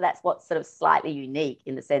author, that's what's sort of slightly unique,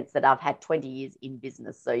 in the sense that I've had 20 years in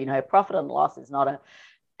business. So, profit and loss is not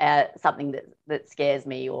something that scares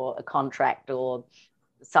me, or a contract, or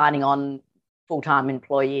signing on full-time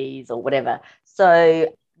employees or whatever.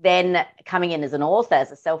 So then coming in as an author,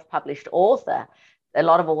 as a self-published author, a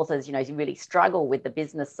lot of authors, you really struggle with the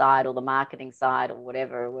business side or the marketing side or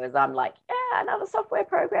whatever, whereas I'm like, yeah, another software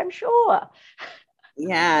program, sure.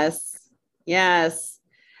 Yes.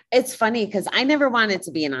 It's funny because I never wanted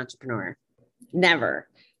to be an entrepreneur. Never.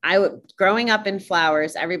 Growing up in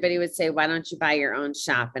flowers, everybody would say, why don't you buy your own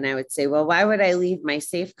shop? And I would say, well, why would I leave my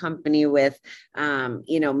safe company with,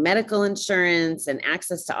 medical insurance and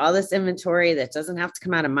access to all this inventory that doesn't have to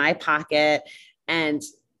come out of my pocket? And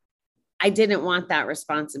I didn't want that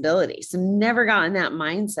responsibility. So never got in that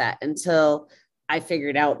mindset until I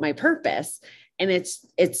figured out my purpose. And it's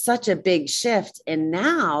such a big shift. And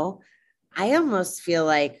now I almost feel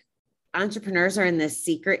like entrepreneurs are in this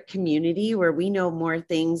secret community where we know more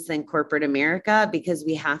things than corporate America, because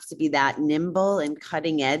we have to be that nimble and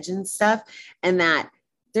cutting edge and stuff. And that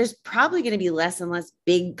there's probably going to be less and less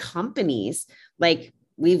big companies. Like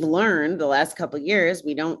we've learned the last couple of years,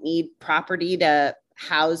 we don't need property to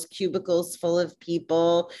house cubicles full of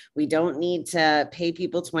people. We don't need to pay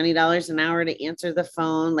people $20 an hour to answer the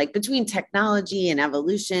phone. Like between technology and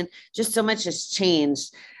evolution, just so much has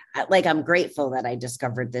changed. Like I'm grateful that I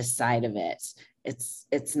discovered this side of it.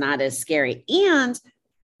 It's not as scary. And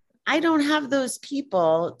I don't have those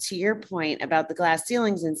people, to your point about the glass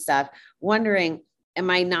ceilings and stuff, wondering, am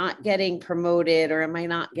I not getting promoted, or am I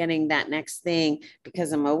not getting that next thing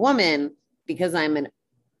because I'm a woman, because I'm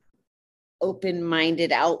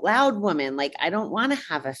open-minded, out loud woman. Like, I don't want to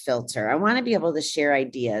have a filter. I want to be able to share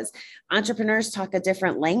ideas. Entrepreneurs talk a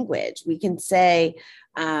different language. We can say,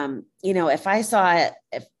 if I saw it,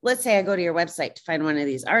 if let's say I go to your website to find one of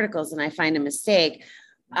these articles and I find a mistake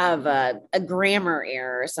of a grammar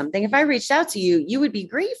error or something, if I reached out to you, you would be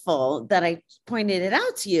grateful that I pointed it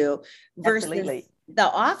out to you versus Absolutely. the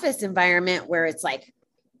office environment where it's like,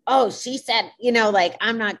 oh, she said, like,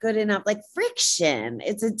 I'm not good enough, like friction.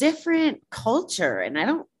 It's a different culture. And I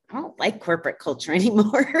don't like corporate culture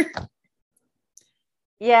anymore.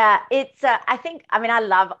 Yeah, it's, I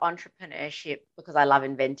love entrepreneurship because I love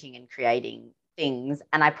inventing and creating things.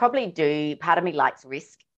 And I probably do, part of me likes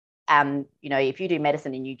risk. If you do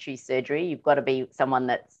medicine and you choose surgery, you've got to be someone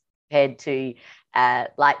that's prepared to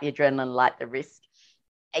like the adrenaline, like the risk.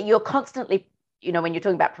 You're constantly, when you're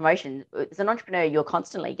talking about promotion, as an entrepreneur, you're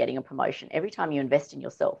constantly getting a promotion. Every time you invest in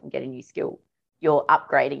yourself and get a new skill, you're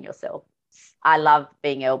upgrading yourself. I love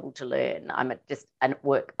being able to learn. I'm just a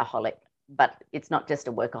workaholic, but it's not just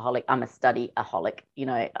a workaholic. I'm a study-aholic.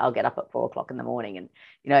 I'll get up at 4 o'clock in the morning and,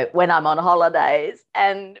 when I'm on holidays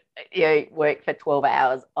and, work for 12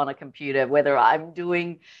 hours on a computer, whether I'm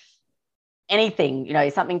doing anything,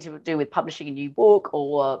 something to do with publishing a new book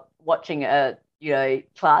or watching a,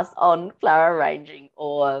 class on flower arranging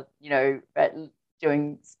or,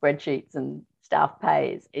 doing spreadsheets and staff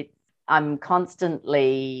pays. I'm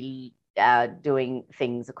constantly doing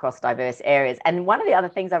things across diverse areas. And one of the other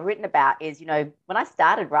things I've written about is, when I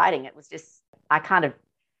started writing, it was just, I kind of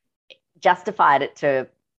justified it to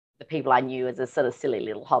the people I knew as a sort of silly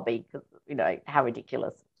little hobby because, how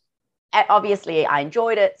ridiculous. Obviously, I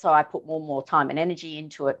enjoyed it, so I put more and more time and energy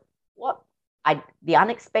into it. The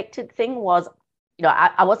unexpected thing was,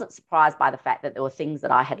 I wasn't surprised by the fact that there were things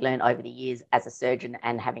that I had learned over the years as a surgeon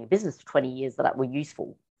and having a business for 20 years that were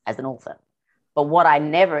useful as an author. But what I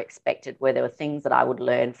never expected were there were things that I would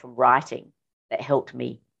learn from writing that helped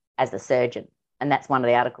me as a surgeon. And that's one of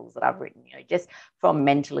the articles that I've written, just from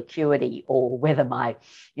mental acuity or whether my,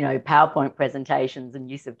 PowerPoint presentations and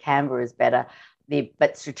use of Canva is better,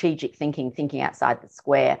 but strategic thinking outside the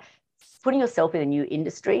square, putting yourself in a new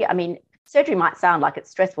industry. I mean, surgery might sound like it's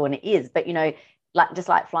stressful, and it is, but, just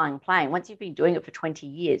like flying a plane, once you've been doing it for 20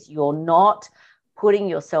 years, you're not putting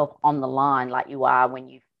yourself on the line like you are when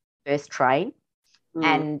you first train.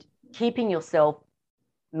 And keeping yourself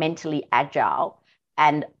mentally agile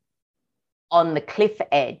and on the cliff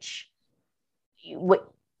edge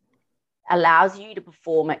allows you to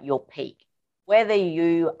perform at your peak. Whether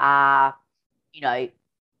you are, an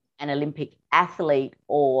Olympic athlete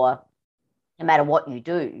or no matter what you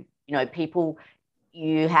do,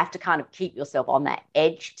 you have to kind of keep yourself on that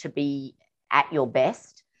edge to be at your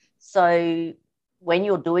best. So when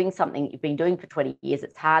you're doing something you've been doing for 20 years,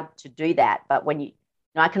 it's hard to do that. But when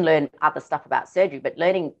I can learn other stuff about surgery, but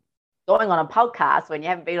going on a podcast when you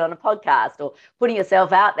haven't been on a podcast or putting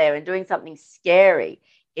yourself out there and doing something scary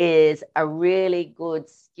is a really good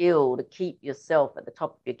skill to keep yourself at the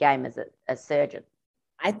top of your game as a surgeon.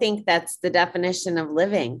 I think that's the definition of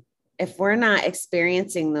living. If we're not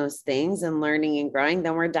experiencing those things and learning and growing,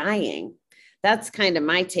 then we're dying. That's kind of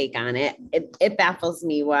my take on it. It baffles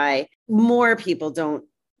me why more people don't.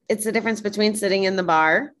 It's the difference between sitting in the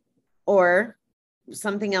bar or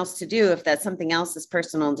something else to do. If that something else is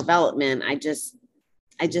personal development, I just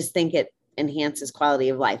think it enhances quality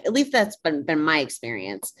of life. At least that's been my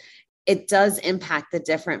experience. It does impact the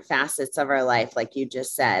different facets of our life, like you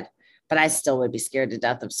just said. But I still would be scared to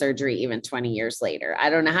death of surgery even 20 years later. I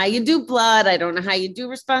don't know how you do blood. I don't know how you do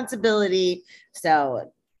responsibility.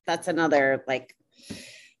 So that's another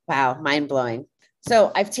wow, mind blowing.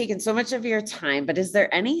 So I've taken so much of your time, but is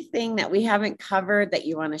there anything that we haven't covered that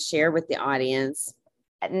you want to share with the audience?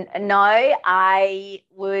 No, I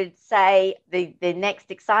would say the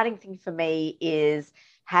next exciting thing for me is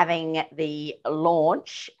having the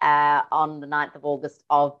launch on the 9th of August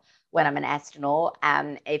of When I'm an Astronaut.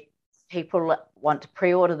 If people want to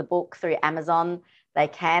pre-order the book through Amazon, they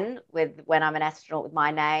can with When I'm an Astronaut with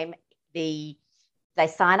my name. They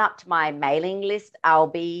sign up to my mailing list. I'll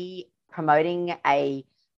be promoting a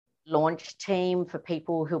launch team for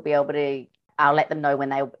people who'll be able to, I'll let them know when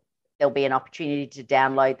there'll be an opportunity to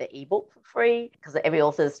download the ebook for free because every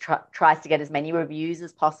author tries to get as many reviews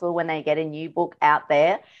as possible when they get a new book out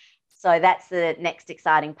there. So that's the next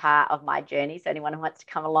exciting part of my journey. So anyone who wants to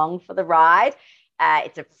come along for the ride,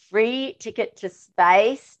 it's a free ticket to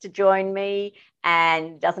space to join me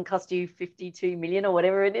and doesn't cost you 52 million or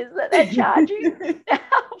whatever it is that they charge you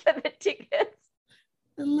for the tickets.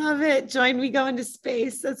 I love it. Join me going to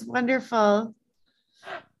space. That's wonderful.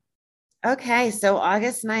 Okay. So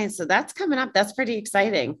August 9th. So that's coming up. That's pretty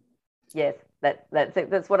exciting. Yes,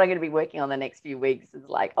 that's what I'm going to be working on the next few weeks. Is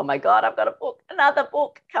like, oh my God, I've got another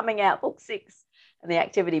book coming out, book 6, and the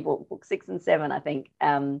activity book 6 and 7, I think,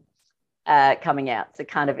 coming out. So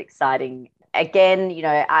kind of exciting. Again,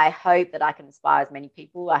 I hope that I can inspire as many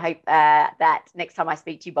people. I hope that next time I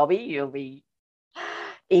speak to you, Bobby, you'll be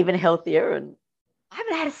even healthier. And I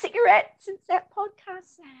haven't had a cigarette since that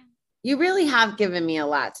podcast, Sam. You really have given me a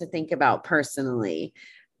lot to think about personally.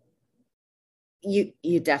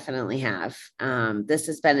 You definitely have. This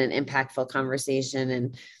has been an impactful conversation.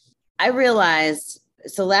 And I realized,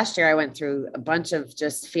 so last year I went through a bunch of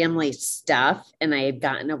just family stuff and I had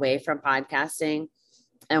gotten away from podcasting.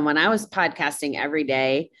 And when I was podcasting every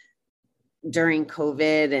day during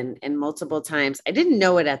COVID and multiple times, I didn't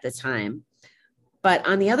know it at the time. But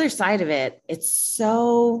on the other side of it, it's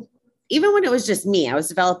so, even when it was just me, I was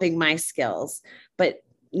developing my skills. But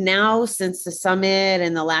now since the summit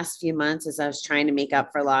and the last few months, as I was trying to make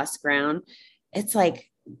up for lost ground, it's like,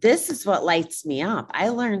 this is what lights me up. I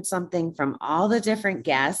learned something from all the different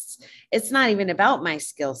guests. It's not even about my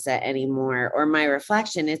skill set anymore or my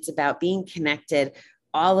reflection. It's about being connected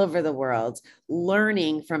all over the world,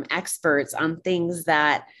 learning from experts on things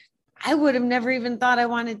that I would have never even thought I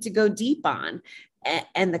wanted to go deep on.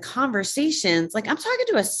 And the conversations, like I'm talking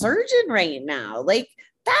to a surgeon right now, like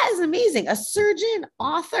that is amazing. A surgeon,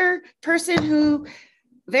 author, person who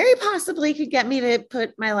very possibly could get me to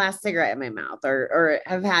put my last cigarette in my mouth or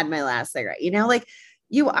have had my last cigarette, like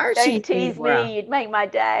you are. Don't tease me. You'd make my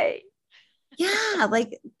day. Yeah.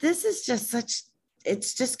 Like this is just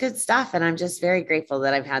it's just good stuff. And I'm just very grateful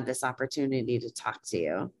that I've had this opportunity to talk to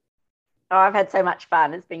you. Oh, I've had so much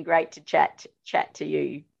fun. It's been great to chat to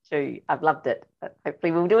you too. I've loved it. But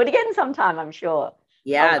hopefully we'll do it again sometime, I'm sure.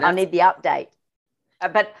 Yeah. I'll need the update.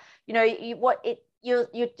 But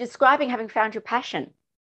you're describing having found your passion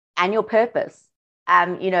and your purpose.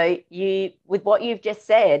 You with what you've just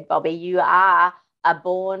said, Bobby, you are a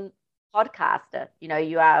born podcaster.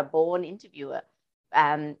 You are a born interviewer.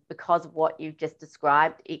 Because of what you've just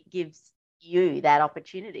described, it gives you that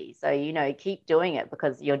opportunity. So keep doing it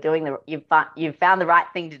because you've found the right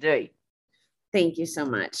thing to do. Thank you so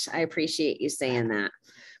much. I appreciate you saying that.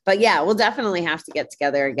 But yeah, we'll definitely have to get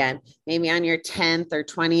together again, maybe on your 10th or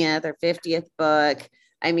 20th or 50th book.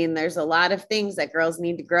 I mean, there's a lot of things that girls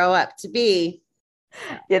need to grow up to be.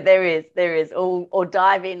 Yeah, there is. Or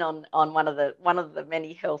dive in on one of the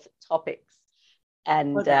many health topics,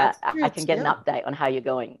 and I can get an update on how you're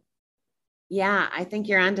going. Yeah, I think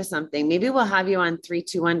you're onto something. Maybe we'll have you on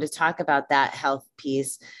 321 to talk about that health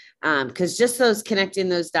piece. Because just connecting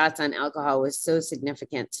those dots on alcohol was so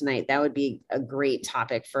significant tonight. That would be a great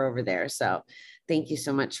topic for over there. So thank you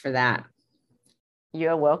so much for that.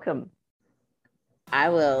 You're welcome. I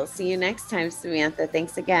will see you next time, Samantha.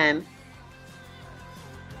 Thanks again.